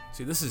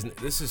 See, this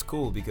is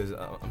cool because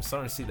I'm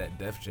starting to see that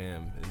Def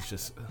Jam is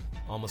just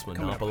almost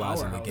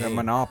monopolizing the They're game.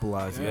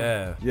 monopolizing.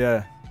 Yeah.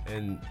 Yeah.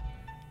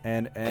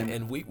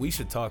 And we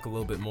should talk a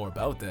little bit more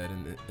about that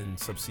in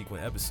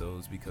subsequent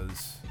episodes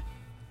because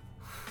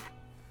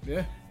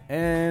Yeah.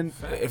 And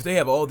if they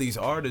have all these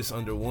artists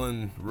under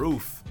one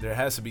roof, there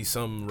has to be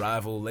some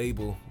rival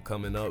label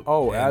coming up.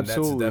 Oh, and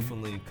absolutely. That's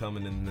definitely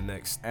coming in the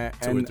next 2 or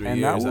 3 years.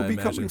 And that will I be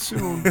imagine. coming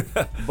soon.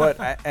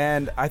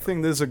 And I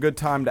think this is a good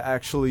time to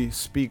actually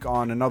speak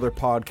on another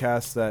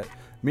podcast that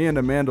me and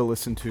Amanda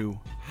listen to.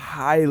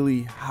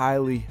 Highly,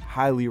 highly,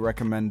 highly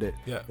recommend it.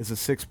 Yeah. It's a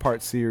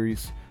 6-part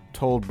series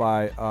told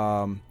by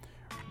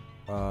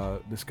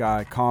this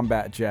guy,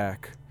 Combat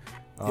Jack.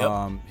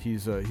 Yep.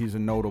 He's a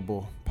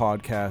notable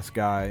podcast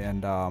guy,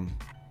 and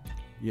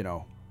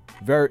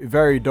very,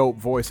 very dope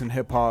voice in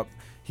hip hop.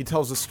 He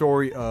tells the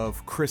story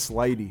of Chris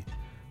Lighty,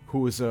 who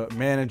was a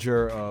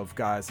manager of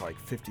guys like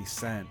 50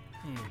 Cent,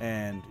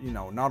 and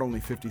not only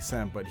 50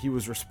 Cent, but he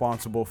was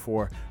responsible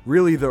for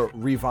really the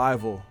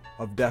revival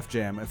of Def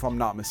Jam, if I'm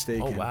not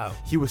mistaken. Oh, wow.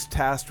 He was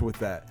tasked with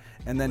that,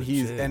 and then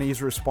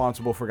he's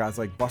responsible for guys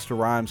like Busta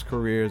Rhymes'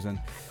 careers, and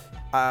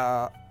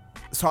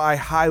so I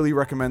highly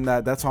recommend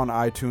that. That's on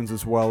iTunes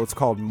as well. It's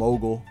called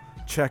Mogul.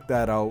 Check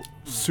that out.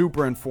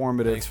 Super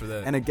informative. Thanks for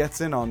that. And it gets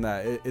in on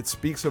that. It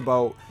speaks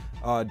about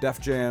Def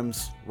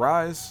Jam's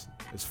rise,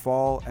 its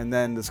fall, and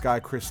then this guy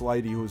Chris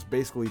Lighty, who was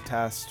basically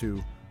tasked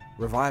to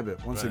revive it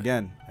once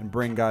again and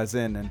bring guys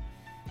in. And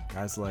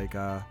guys like,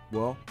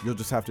 well, you'll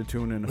just have to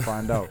tune in to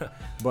find out.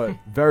 But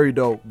very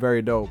dope,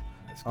 very dope.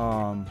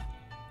 Cool.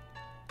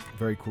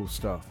 Very cool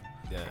stuff.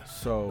 Yeah.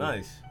 So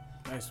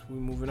Nice. We're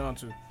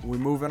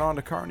moving on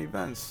to current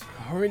events.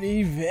 Current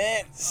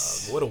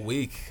events. What a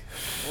week.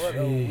 What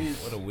a week.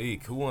 What a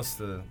week. Who wants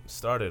to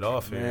start it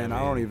off here? Man, I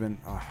don't even.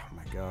 Oh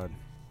my God.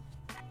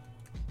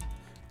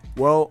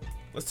 Well,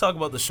 let's talk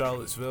about the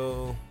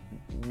Charlottesville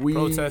we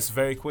protests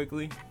very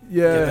quickly.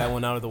 Yeah. Get that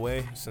one out of the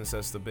way since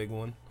that's the big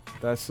one.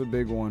 That's the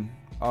big one.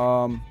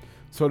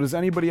 So does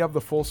anybody have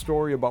the full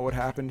story about what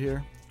happened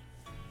here?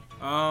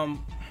 Pull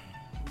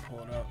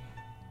it up.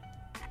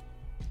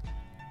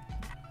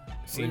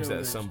 Seems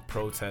that some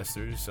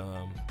protesters,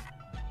 some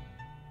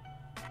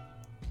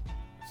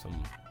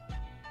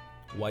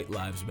White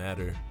Lives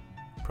Matter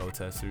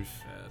protesters.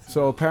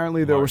 So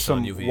apparently there were Marched on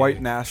some UVA.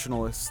 white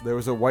nationalists. There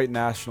was a white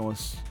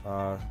nationalist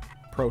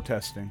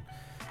protesting,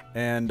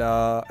 and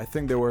I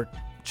think they were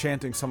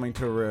chanting something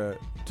to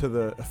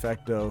the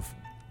effect of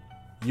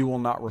 "You will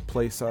not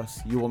replace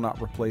us. You will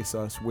not replace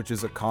us," which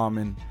is a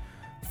common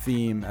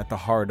theme at the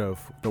heart of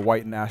the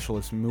white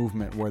nationalist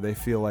movement, where they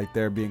feel like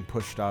they're being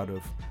pushed out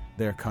of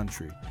their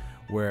country,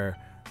 where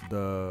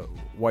the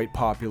white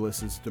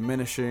populace is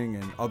diminishing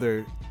and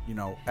other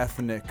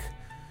ethnic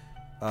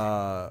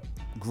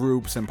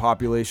groups and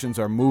populations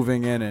are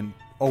moving in and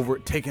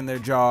taking their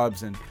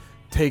jobs and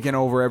taking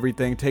over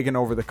everything, taking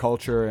over the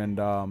culture.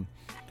 And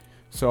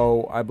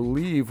so I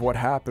believe what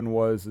happened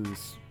was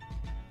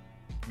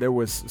there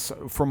was,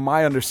 from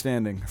my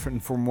understanding,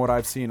 from what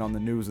I've seen on the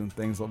news and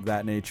things of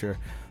that nature,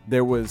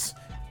 there was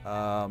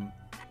and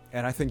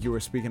I think you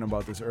were speaking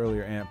about this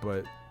earlier, Ant,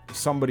 but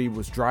somebody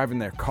was driving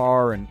their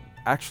car and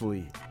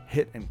actually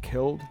hit and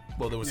killed.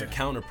 Well, there was a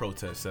counter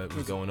protest that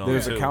was going on.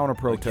 There's a too, counter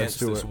protest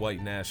to this it.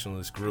 white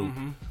nationalist group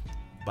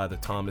by the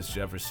Thomas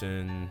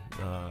Jefferson.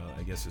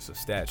 I guess it's a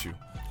statue.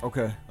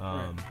 Okay.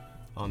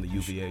 On the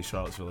UVA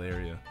Charlottesville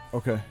area.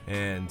 Okay.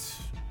 And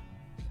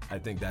I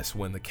think that's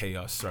when the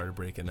chaos started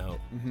breaking out.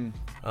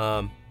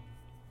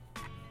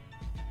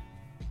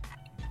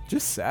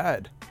 Just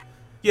sad.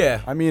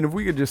 Yeah. I mean, if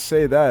we could just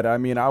say that. I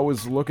mean, I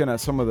was looking at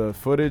some of the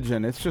footage,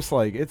 and it's just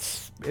like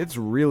it's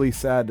really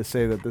sad to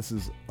say that this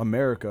is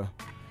America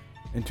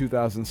in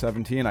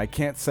 2017. I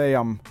can't say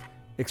I'm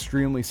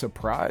extremely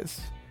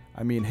surprised.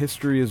 I mean,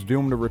 history is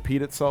doomed to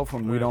repeat itself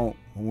when we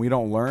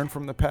don't learn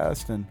from the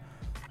past. And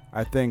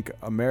I think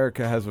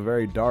America has a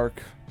very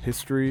dark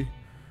history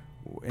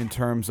in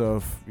terms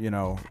of,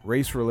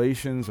 race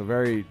relations, a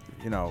very,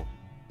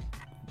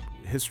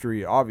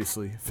 history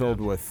obviously filled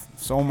with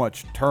so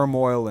much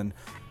turmoil and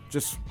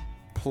just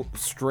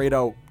straight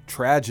out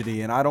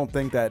tragedy. And I don't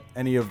think that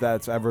any of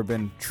that's ever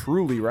been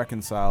truly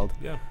reconciled.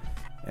 Yeah.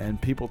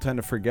 And people tend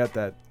to forget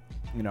that,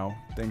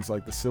 things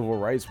like the civil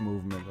rights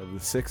movement of the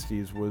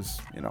 60s was,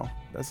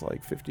 that's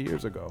like 50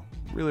 years ago.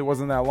 Really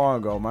wasn't that long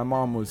ago. My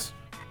mom was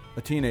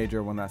a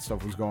teenager when that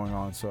stuff was going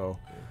on. So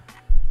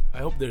I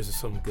hope there's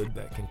some good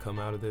that can come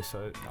out of this.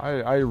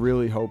 I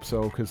really hope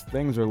so, because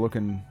things are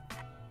looking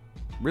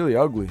really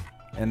ugly.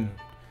 And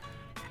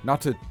not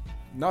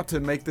to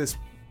make this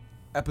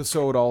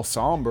episode all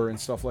somber and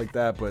stuff like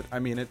that, but I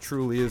mean, it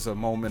truly is a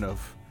moment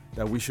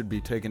that we should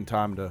be taking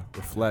time to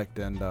reflect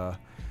and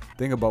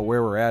think about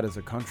where we're at as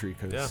a country.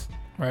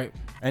 Right.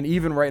 And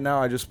even right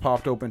now, I just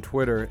popped open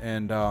Twitter,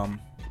 and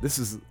this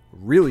is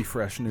really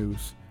fresh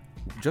news.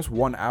 Just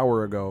 1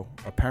 hour ago,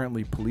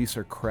 apparently police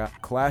are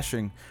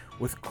clashing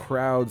with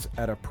crowds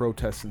at a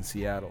protest in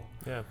Seattle.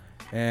 Yeah.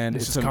 And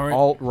This it's is an current?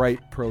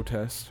 alt-right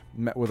protest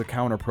met with a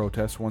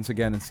counter-protest, once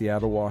again in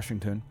Seattle,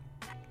 Washington.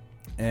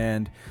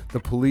 And the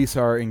police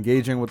are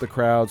engaging with the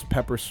crowds,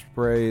 pepper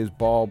sprays,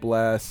 ball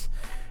blasts,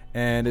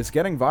 and it's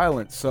getting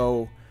violent.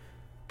 So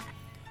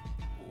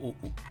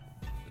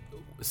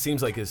It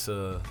seems like it's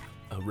a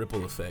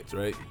ripple effect,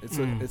 right? it's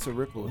a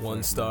ripple effect.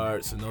 One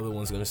starts, another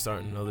one's going to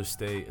start in another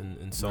state,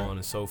 and so on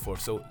and so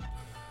forth. So,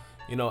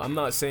 I'm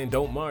not saying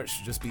don't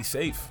march, just be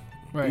safe.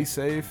 Right. Be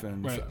safe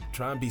and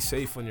Try and be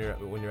safe when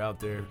you're out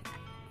there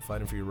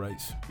fighting for your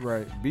rights.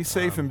 right. Be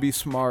safe and be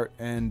smart.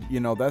 And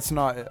that's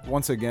not.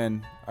 Once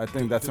again, I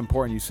think that's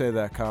important. You say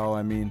that, Kyle.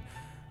 I mean,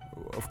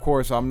 of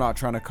course, I'm not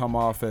trying to come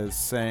off as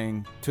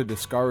saying to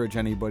discourage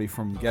anybody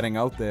from getting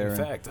out there. In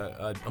fact,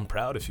 I'm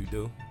proud if you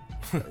do.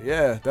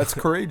 Yeah, that's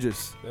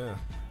courageous. Yeah.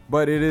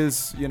 But it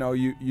is,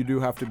 you do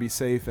have to be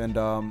safe. And,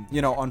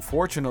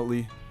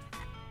 unfortunately,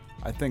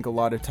 I think a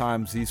lot of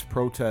times these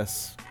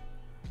protests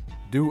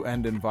do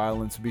end in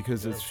violence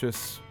because it's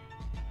just,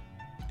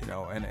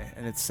 and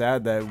it's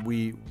sad that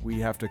we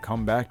have to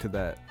come back to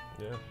that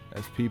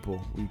as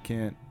people. We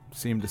can't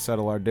seem to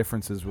settle our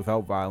differences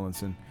without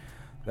violence. And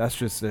that's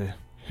just the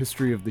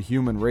history of the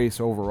human race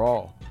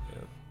overall.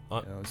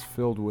 Yeah. It's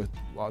filled with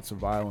lots of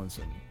violence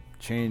and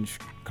change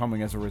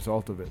coming as a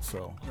result of it.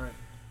 So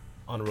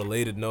On a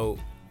related note,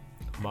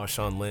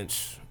 Marshawn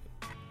Lynch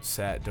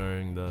sat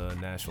during the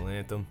national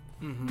anthem.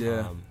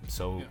 yeah,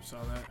 So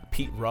Saw that.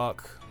 Pete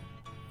Rock,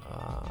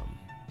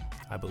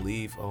 I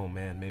believe, oh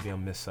man, maybe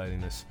I'm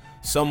misciting this.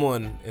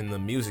 Someone in the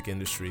music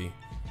industry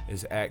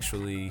is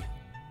actually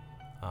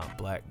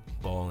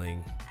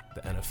blackballing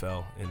the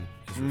NFL and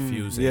is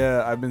refusing.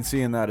 yeah, I've been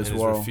seeing that and as is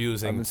well.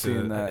 refusing I've been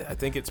seeing to, that. I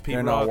think it's Pete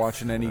They're Rock. not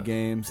watching any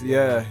games.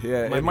 Yeah,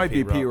 it might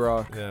be Pete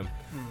Rock. Yeah.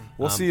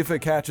 We'll see if it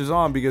catches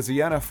on, because the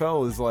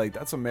NFL is like,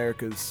 that's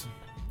America's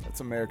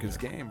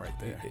game right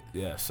there.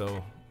 Yeah,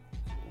 so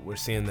we're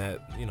seeing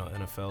that,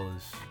 NFL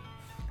is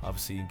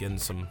obviously getting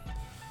some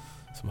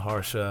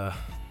harsh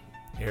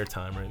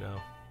airtime right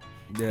now.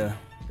 Yeah,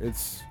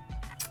 it's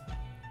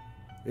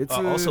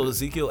also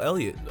Ezekiel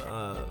Elliott,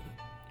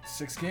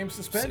 6-game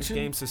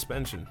 6-game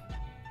suspension.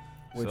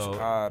 which So,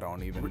 I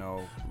don't even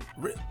know.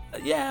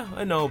 yeah,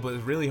 I know, but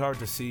it's really hard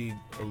to see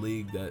a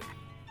league that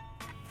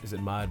is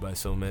admired by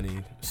so many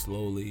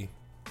slowly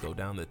go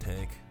down the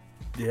tank.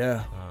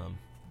 Yeah,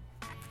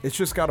 it's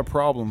just got a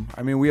problem.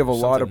 I mean, we have a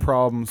lot of Something-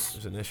 problems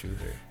There's an issue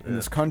here. in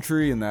this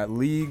country, in that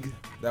league,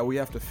 that we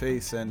have to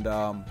face. And,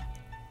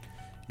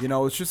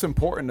 it's just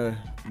important to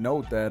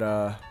note that,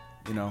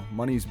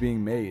 money's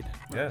being made.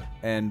 Yeah.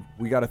 And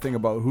we got to think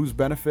about who's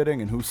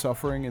benefiting and who's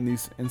suffering in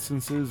these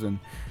instances, and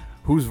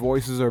whose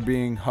voices are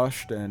being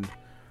hushed and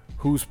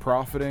who's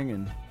profiting,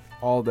 and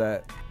all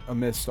that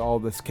amidst all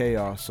this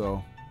chaos.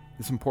 So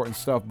it's important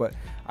stuff. But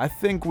I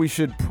think we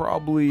should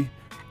probably,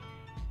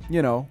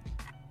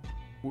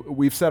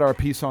 we've said our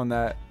piece on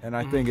that, and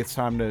I think it's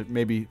time to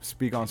maybe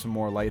speak on some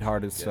more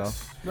lighthearted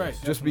stuff. Right.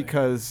 Just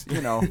because,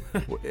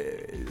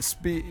 it's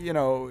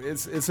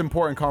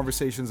important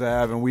conversations to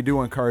have, and we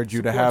do encourage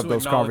you to Important have to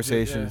those acknowledge it,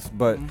 conversations. yeah.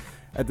 But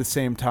at the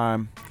same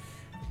time,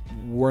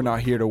 we're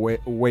not here to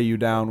weigh you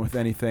down with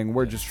anything.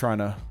 We're just trying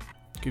to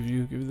Give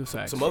you the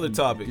facts. Some other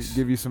topics.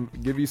 give you some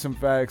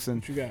facts,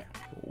 and What you got?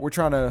 we're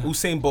trying to.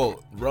 Usain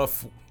Bolt,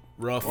 rough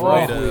Oh,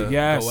 way to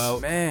yes, go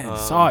out. man.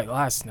 Saw it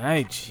last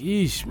night.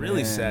 Jeez,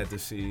 Really Man. sad to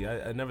see.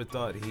 I never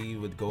thought he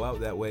would go out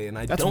that way, and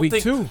I That's don't week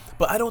think. 2.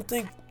 But I don't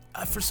think.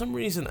 For some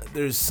reason,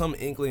 there's some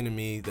inkling in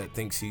me that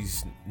thinks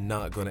he's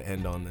not going to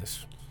end on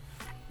this.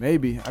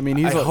 Maybe. I mean,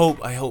 he's I hope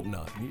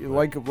not.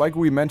 like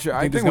we mentioned.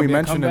 I think there's think we gonna be a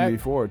mentioned him comeback?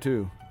 before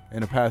too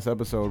in a past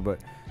episode, but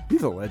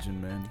he's a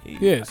legend, man.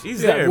 Yes.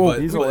 He's Yeah, there, well,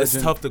 but he's a but it's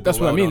legend. tough to go That's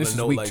what I out mean, on this a is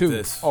note week like 2.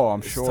 this. Oh, I'm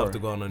It's sure. tough to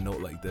go on a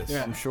note like this.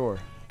 Yeah. I'm sure.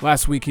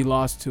 Last week he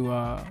lost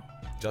to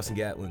Justin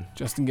Gatlin.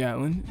 Justin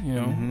Gatlin,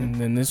 and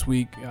then this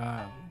week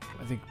I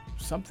think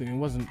something. It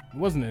wasn't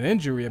an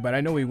injury, but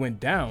I know he went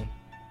down.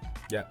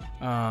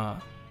 Yeah.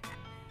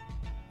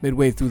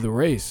 Midway through the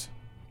race,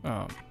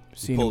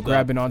 seen him pulled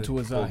grabbing up. onto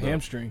his Pulled up.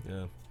 hamstring.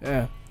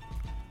 Yeah.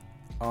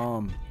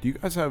 Yeah. Do you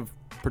guys have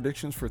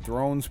predictions for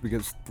Thrones?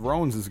 Because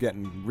Thrones is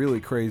getting really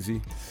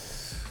crazy.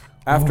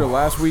 After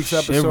last week's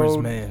episode, Shivers,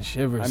 man,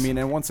 shivers. I mean,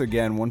 and once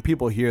again, when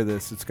people hear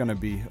this, it's going to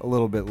be a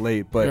little bit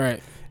late. But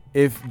right.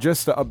 if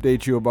just to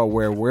update you about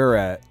where we're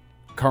at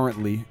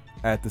currently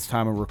at this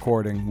time of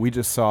recording, we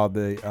just saw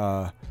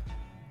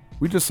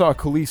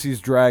Khaleesi's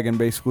dragon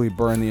basically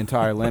burn the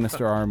entire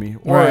Lannister army,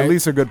 or Right. at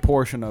least a good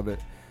portion of it.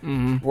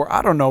 Mm-hmm. Or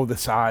I don't know the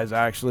size,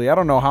 actually. I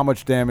don't know how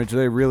much damage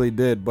they really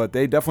did, but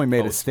they definitely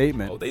made a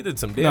statement. Oh, they did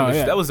some damage.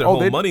 yeah. That was their Oh, whole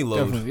they money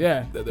load definitely,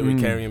 yeah. that they were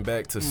carrying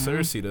back to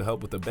Cersei to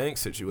help with the bank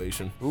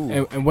situation.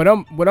 And what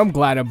I'm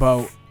glad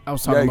about, I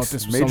was talking about Yikes,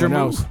 this with major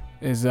someone move. else,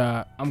 is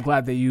I'm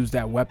glad they used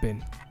that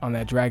weapon on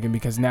that dragon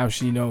because now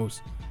she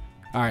knows.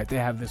 All right, they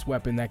have this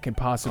weapon that can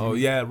possibly Oh,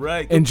 yeah,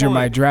 right. Good injure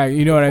my point. dragon.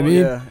 You know what I mean?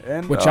 Yeah,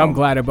 and, Which I'm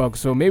glad about.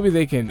 So maybe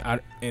they can,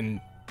 in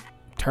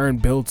turn,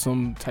 build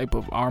some type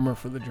of armor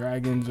for the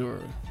dragons or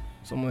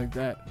something like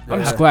that. I'm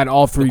Yeah. just glad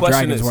all three question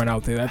dragons is, weren't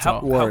out there. That's How,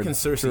 all. how Word. can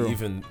Cersei True.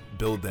 even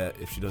build that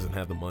if she doesn't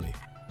have the money?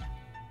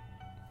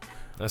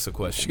 That's a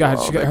question. She got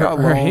Well, she they got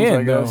her loans, I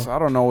hand guess. though. I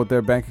don't know what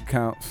their bank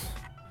accounts.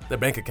 Their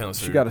bank accounts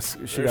She are, got a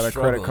they're credit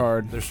struggling.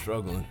 card. They're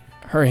struggling.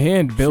 Her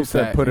hand built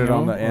said that. put you it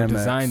on know, the or Amex.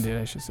 designed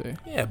it, I should say.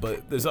 Yeah,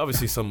 but there's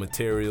obviously some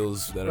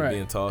materials that are Right.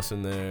 being tossed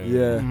in there.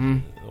 Yeah. Mm-hmm.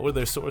 What are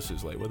their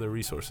sources like? What are their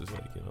resources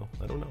like? You know,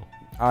 I don't know.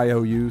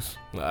 IOUs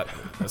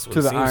That's what to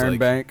it the seems Iron like.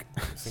 Bank.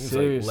 Seems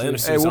Seriously. like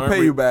Lannisters Hey, we'll aren't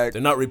pay you back.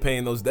 They're not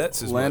repaying those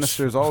debts as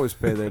Lannisters always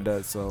pay their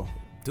debt, so much.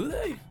 Do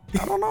they?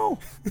 I don't know.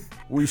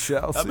 We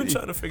shall see. I've been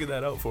trying to figure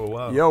that out for a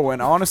while. Yo,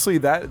 and honestly,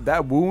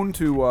 that wound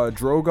to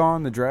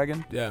Drogon, the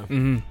dragon, Yeah.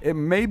 Mm-hmm. it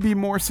may be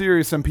more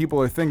serious than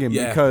people are thinking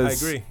Yeah,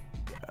 because I agree.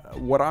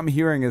 What I'm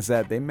hearing is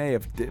that they may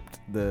have dipped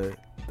the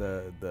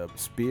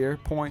spear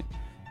point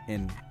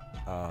in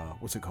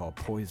what's it called,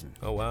 poison,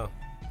 Oh wow.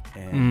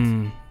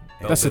 and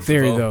That's a Velvet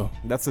theory Devoe. though.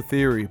 that's a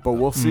theory, but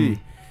we'll see.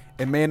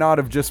 It may not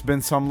have just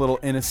been some little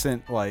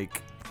innocent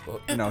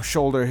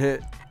shoulder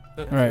hit.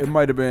 Right. It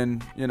might have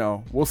been,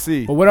 we'll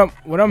see. But what I'm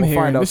We'll hearing,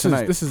 find out this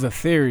tonight. is a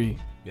theory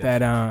Yes.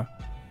 that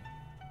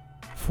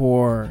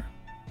for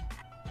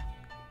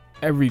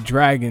every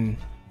dragon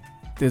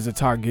there's a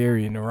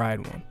Targaryen to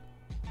ride one.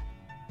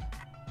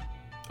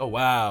 Oh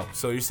wow.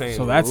 So you're saying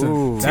So that's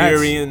Ooh.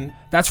 Tyrion?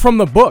 that's from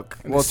the book.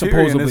 Well,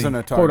 supposedly, Tyrion isn't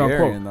a quote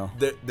Targaryen unquote.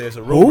 though. There's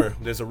a rumor.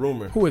 There's a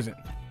rumor. Who isn't?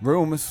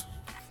 Rumors.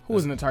 Who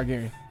isn't a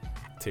Targaryen?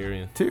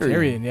 Tyrion.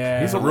 Tyrion, yeah.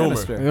 He's a Rumor.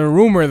 Lannister. The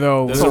rumor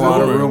though. There's There's a a lot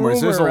of rumor.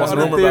 rumors. There's a Rumor lot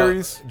around of Rumor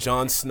theories. about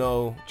Jon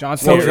Snow. Jon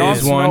Snow Well, Jon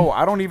is one. Snow,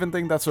 I don't even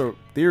think that's a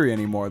theory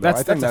anymore. Though. I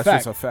think That's that's a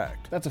just a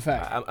fact. That's a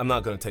fact. I'm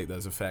not gonna take that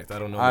as a fact. I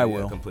don't know. I that yet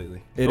will.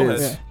 completely. It Go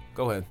is. Ahead. Yeah.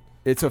 Go ahead.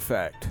 It's a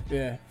fact.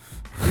 Yeah.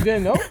 You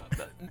didn't know?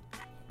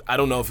 I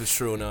don't know if it's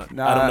true or not.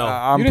 Nah, I don't know.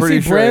 I'm you didn't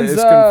pretty see sure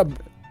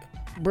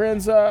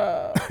Brand's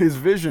his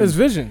vision. his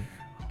vision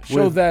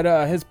showed With-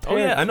 that his Oh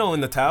yeah, parents. I know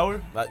in the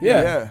tower.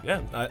 Yeah.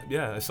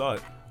 Yeah, I saw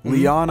it.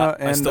 Liana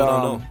I and still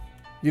don't know.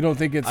 You don't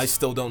think it's? I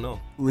still don't know.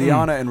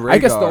 Liana and Rhaegar. I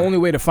guess the only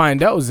way to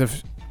find out is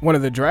if one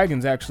of the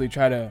dragons actually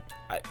try to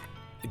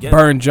Again,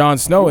 burn Jon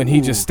Snow, and he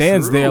just Ooh,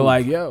 stands there true.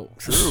 like, "Yo,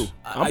 True.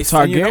 I'm I-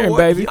 Targaryen, And you know what?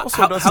 baby." He also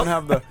How- doesn't how-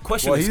 have the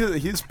question Well,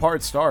 is- he's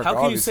part Stark. How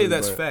can you say obviously,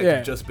 that's but fact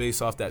Yeah. just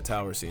based off that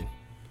tower scene?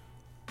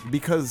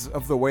 Because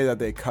of the way that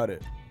they cut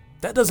it.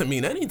 That doesn't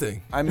mean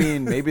anything. I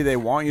mean, maybe they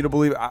want you to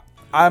believe.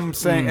 I'm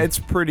saying it's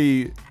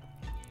pretty.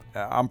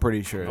 I'm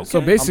pretty sure. Okay. So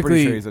I'm pretty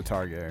basically, sure he's a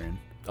Targaryen.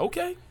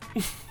 Okay.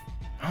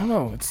 I don't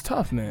know. It's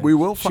tough, man. We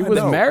will She find was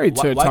out. married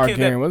to a Why can't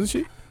that- Targaryen, wasn't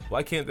she?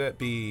 Why can't that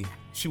be?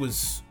 She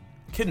was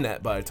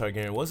kidnapped by a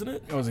Targaryen, wasn't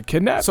it? It was a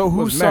kidnap. So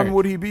whose Was son married.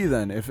 would he be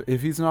then?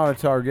 If he's not a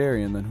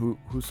Targaryen, then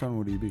whose son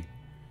would he be?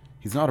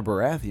 He's not a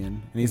Baratheon,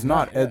 and he's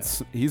not not,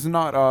 Ed's. He's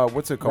not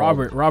what's it called?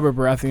 Robert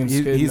Baratheon's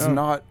kid? He's no.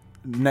 not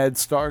Ned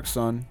Stark's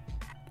son.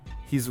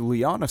 He's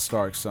Lyanna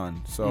Stark's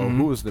son. So Mhm.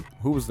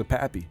 who was the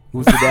pappy?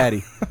 Who's the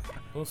daddy?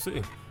 We'll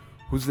see.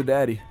 Who's the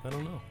daddy? I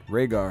don't know.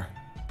 Rhaegar.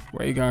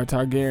 Rhaegar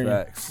Targaryen,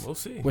 Facts. We'll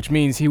see. which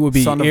means he would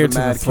be Son of heir the to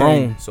the Mad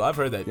throne. King. So I've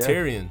heard that Yeah.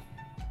 Tyrion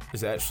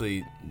is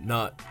actually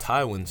not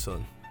Tywin's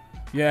son.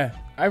 Yeah,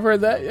 I've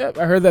heard that. Yep,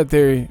 I heard that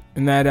theory,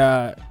 and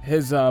that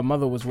his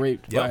mother was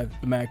raped Yep. by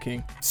the Mad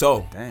King.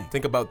 So Dang.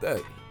 think about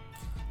that.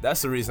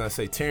 That's the reason I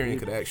say Tyrion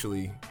could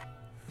actually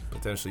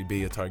potentially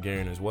be a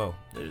Targaryen as well.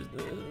 There's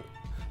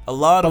a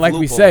lot But of like we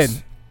loopholes.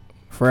 said,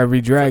 for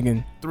every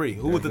dragon, 3.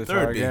 Who would the There's a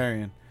third be?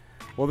 Targaryen.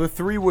 Well, the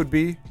three would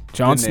be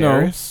Jon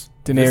Snow, Daenerys,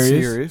 Daenerys,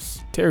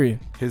 Viserys,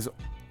 Tyrion.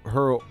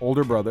 her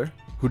older brother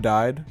who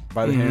died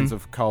by the Mhm. hands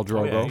of Khal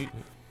Oh, yeah,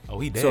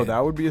 Drogo. he dead. So that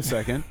would be a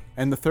second,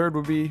 and the third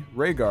would be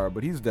Rhaegar,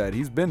 but he's dead.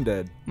 He's been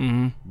dead.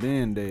 Mm-hmm.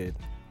 Been dead.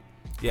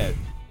 yeah.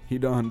 He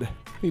done.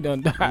 He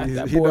done died. He,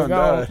 That he boy done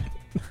gone. died.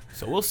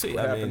 So we'll see.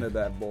 What I happened to mean,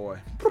 that boy?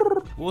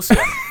 we'll see.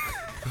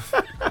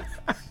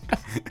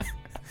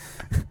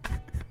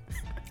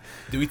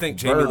 Do we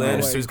think Jaime Birdman.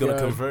 Lannister's Oh gonna my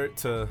God. convert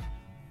to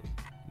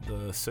the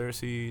not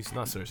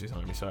Cersei's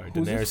army? Sorry,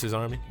 Who's Daenerys'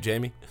 army.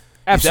 Jaime.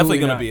 Absolutely definitely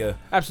not. gonna be a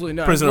Absolutely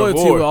not. prisoner of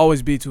Loyalty war. will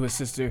always be to his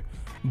sister,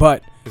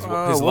 but his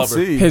we'll lover.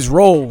 see. his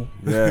role,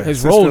 Yeah, his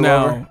sister role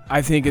now, lover.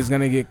 I think, is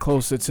gonna get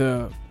closer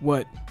to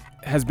what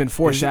has been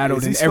foreshadowed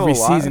is he in still every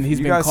alive? season. He's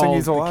You been guys think called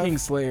he's the alive?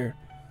 Kingslayer,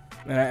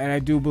 and I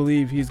do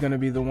believe he's gonna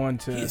be the one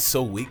to. He is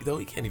so weak though.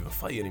 He can't even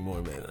fight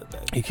anymore, man.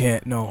 He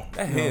can't. No.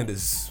 That hand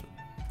is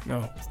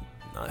No.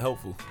 not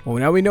helpful. Well,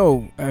 now we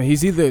know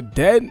he's either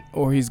dead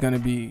or he's gonna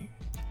be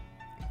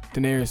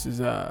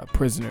Daenerys'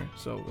 prisoner.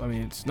 So I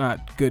mean, it's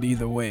not good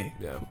either way.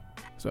 Yeah.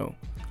 So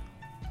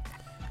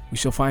we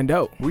shall find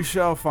out. We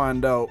shall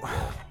find out.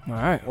 All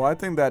right. Well, I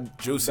think that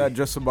Juicy. that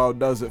just about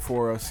does it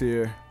for us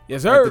here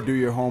Yes, at sir. the Do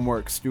Your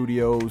Homework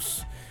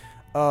Studios.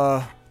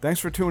 Thanks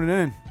for tuning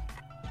in.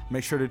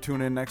 Make sure to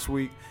tune in next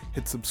week.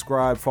 Hit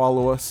subscribe,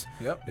 follow us.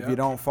 Yep. If you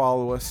don't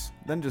follow us,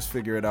 then just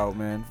figure it out,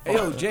 man. Hey,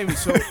 yo, Jamie.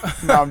 So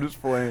No, I'm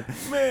just playing.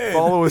 Man.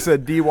 Follow us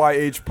at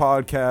DYH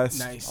Podcast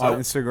Nice. on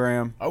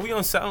Instagram. Are we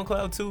on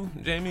SoundCloud too,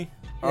 Jamie?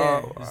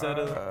 yeah, Is that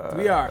a?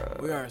 we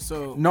are.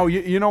 So No,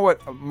 you know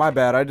what? My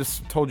bad. I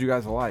just told you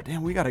guys a lie.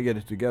 Damn, we got to get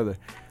it together.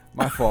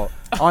 My fault.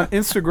 On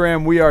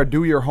Instagram, we are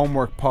Do Your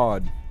Homework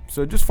Pod.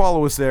 So just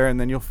follow us there, and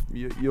then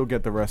you'll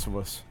get the rest of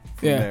us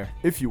from Yeah. there.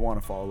 If you want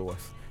to follow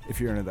us,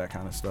 if you're into that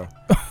kind of stuff.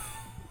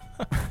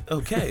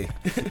 Okay.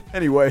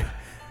 Anyway,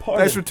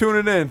 thanks for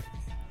tuning in.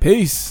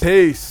 peace.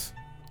 Peace.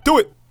 Do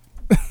it.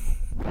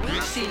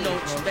 C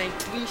notes, bank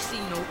 3 C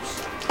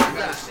notes.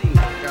 Gotta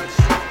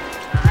see.